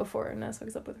before Inez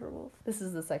hooks up with her wolf. This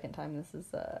is the second time this is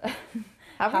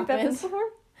have we bet this before?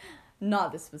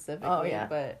 Not this specifically. Oh yeah,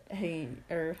 but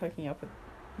hooking up with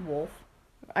wolf.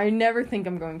 I never think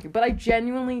I'm going to, but I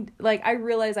genuinely like. I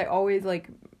realize I always like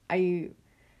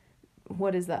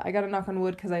what is that? I gotta knock on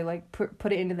wood because I like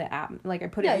put it into the app. Like I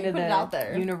put it into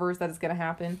the universe that it's gonna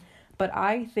happen. But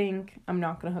I think I'm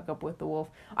not gonna hook up with the wolf.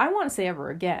 I want to say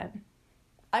ever again.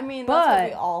 I mean, that's what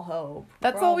we all hope.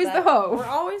 That's always the hope. We're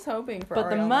always hoping for. But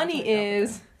Ariel, the money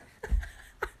is.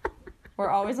 We're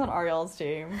always on Ariel's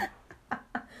team.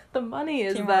 The money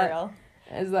is team that Ariel.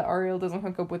 Is that Ariel doesn't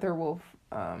hook up with her wolf.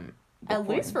 At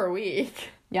least for a week.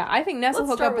 Yeah, I think Ness will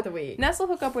hook up with a week. Ness will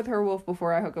hook up with her wolf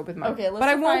before I hook up with mine. Okay, but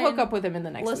I won't hook up with him in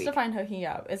the next week. Let's define hooking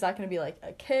up. Is that going to be like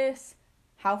a kiss?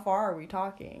 How far are we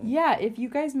talking? Yeah, if you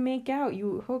guys make out,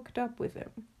 you hooked up with him.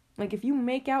 Like if you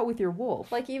make out with your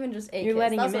wolf, like even just a kiss.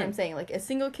 That's what I'm saying. Like a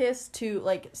single kiss to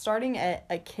like starting at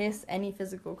a kiss, any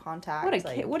physical contact.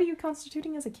 What are you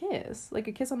constituting as a kiss? Like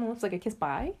a kiss on the lips, like a kiss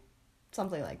bye?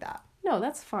 Something like that. No,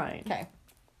 that's fine. Okay.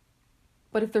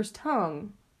 But if there's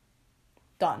tongue,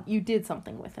 done. You did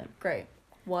something with him. Great.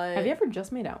 What? Have you ever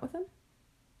just made out with him?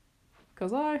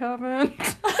 Because I haven't.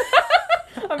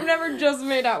 I've never just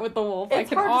made out with the wolf. I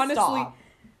can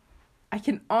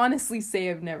honestly say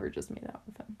I've never just made out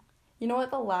with him. You know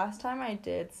what? The last time I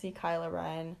did see Kylo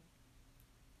Ren,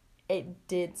 it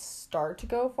did start to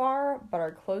go far, but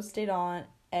our clothes stayed on,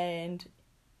 and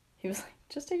he was like,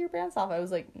 just take your pants off. I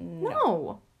was like,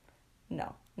 no,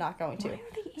 not going to. Why are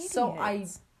they idiots? So I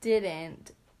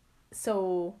didn't.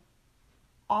 So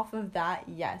off of that,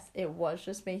 yes, it was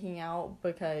just making out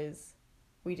because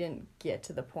we didn't get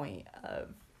to the point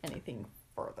of anything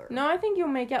further. No, I think you'll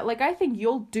make out. Like, I think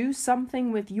you'll do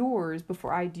something with yours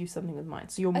before I do something with mine.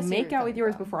 So you'll make out with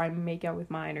yours before I make out with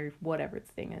mine, or whatever the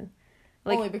thing is.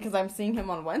 Like, only because I'm seeing him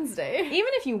on Wednesday.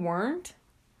 Even if you weren't,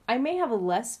 I may have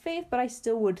less faith, but I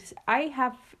still would. I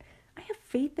have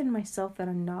faith in myself that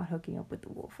I'm not hooking up with the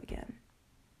wolf again.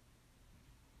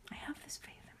 I have this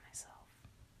faith in myself.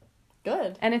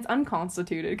 Good. And it's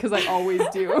unconstituted because I always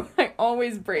do. I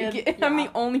always break it. Yeah. I'm the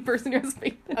only person who has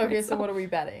faith in myself. So what are we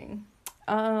betting?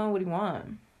 What do you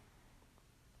want?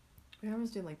 We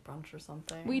always do like brunch or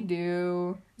something. We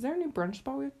do. Is there a new brunch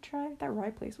spot we've tried? That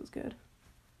Rye place was good.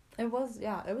 It was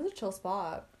a chill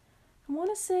spot. I want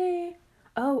to say,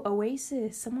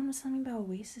 Oasis. Someone was telling me about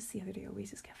Oasis the other day.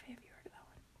 Oasis Cafe. Have you heard of that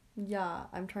one? Yeah,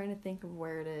 I'm trying to think of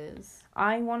where it is.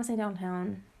 I want to say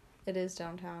downtown. It is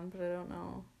downtown, but I don't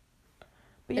know.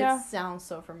 But yeah. It sounds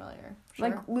so familiar. Sure.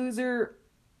 Like loser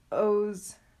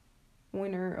owes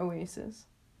winner Oasis.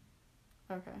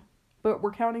 Okay. But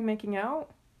we're counting making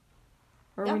out?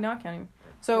 Or are we not counting?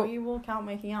 So we will count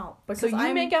making out. So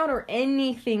you make out or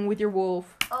anything with your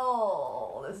wolf.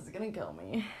 Oh, this is gonna kill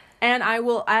me. And I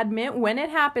will admit, when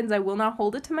it happens, I will not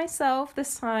hold it to myself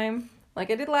this time, like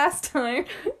I did last time.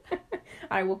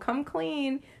 I will come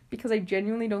clean, because I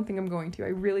genuinely don't think I'm going to. I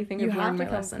really think I've learned my lesson.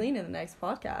 You have to come clean in the next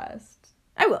podcast.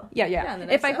 I will. Yeah.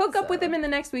 If I hook up with him in the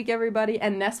next week, everybody,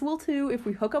 and Ness will too, if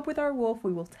we hook up with our wolf,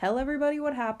 we will tell everybody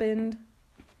what happened.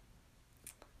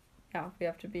 Yeah, we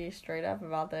have to be straight up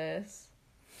about this.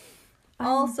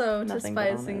 Also, to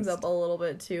spice things up a little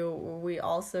bit too, we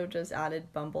also just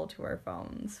added Bumble to our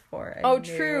phones for a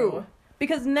true.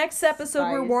 Because next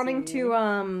episode we're wanting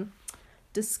to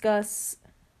discuss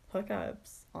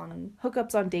hookups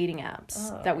on dating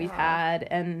apps that we've had,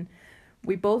 and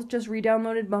we both just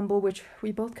re-downloaded Bumble, which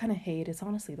we both kind of hate. It's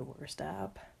honestly the worst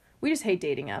app. We just hate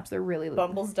dating apps. They're really...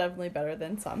 Bumble's definitely better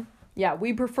than some. Yeah,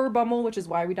 we prefer Bumble, which is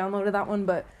why we downloaded that one,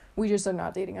 but we just are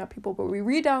not dating app people. But we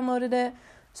re-downloaded it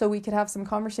so we could have some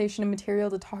conversation and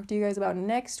material to talk to you guys about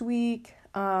next week.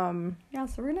 So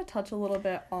we're going to touch a little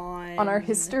bit on our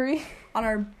history. On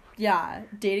our,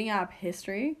 dating app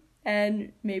history,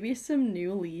 and maybe some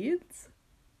new leads.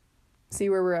 See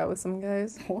where we're at with some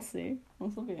guys. We'll see.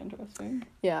 This will be interesting.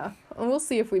 Yeah. And we'll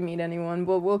see if we meet anyone.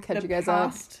 We'll catch you guys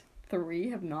up. The past 3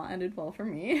 have not ended well for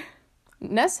me.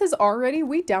 Ness has already...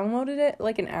 We downloaded it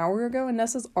like an hour ago, and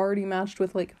Ness has already matched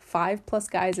with like 5+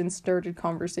 guys and started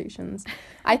conversations.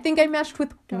 I think I matched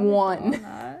with 1.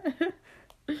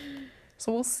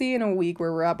 So we'll see in a week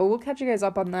where we're at. But we'll catch you guys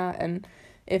up on that, and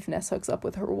if Ness hooks up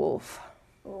with her wolf.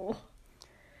 Oh.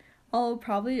 I'll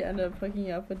probably end up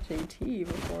hooking up with JT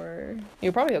before...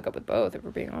 You'll probably hook up with both, if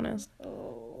we're being honest.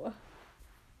 Oh.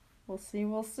 We'll see.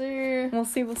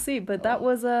 But that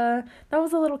was a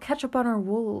little catch up on our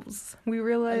wolves. We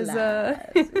realized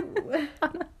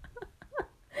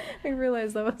we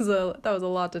realized that was a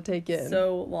lot to take in.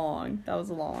 So long. That was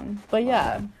long. But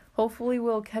yeah, hopefully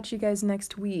we'll catch you guys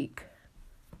next week.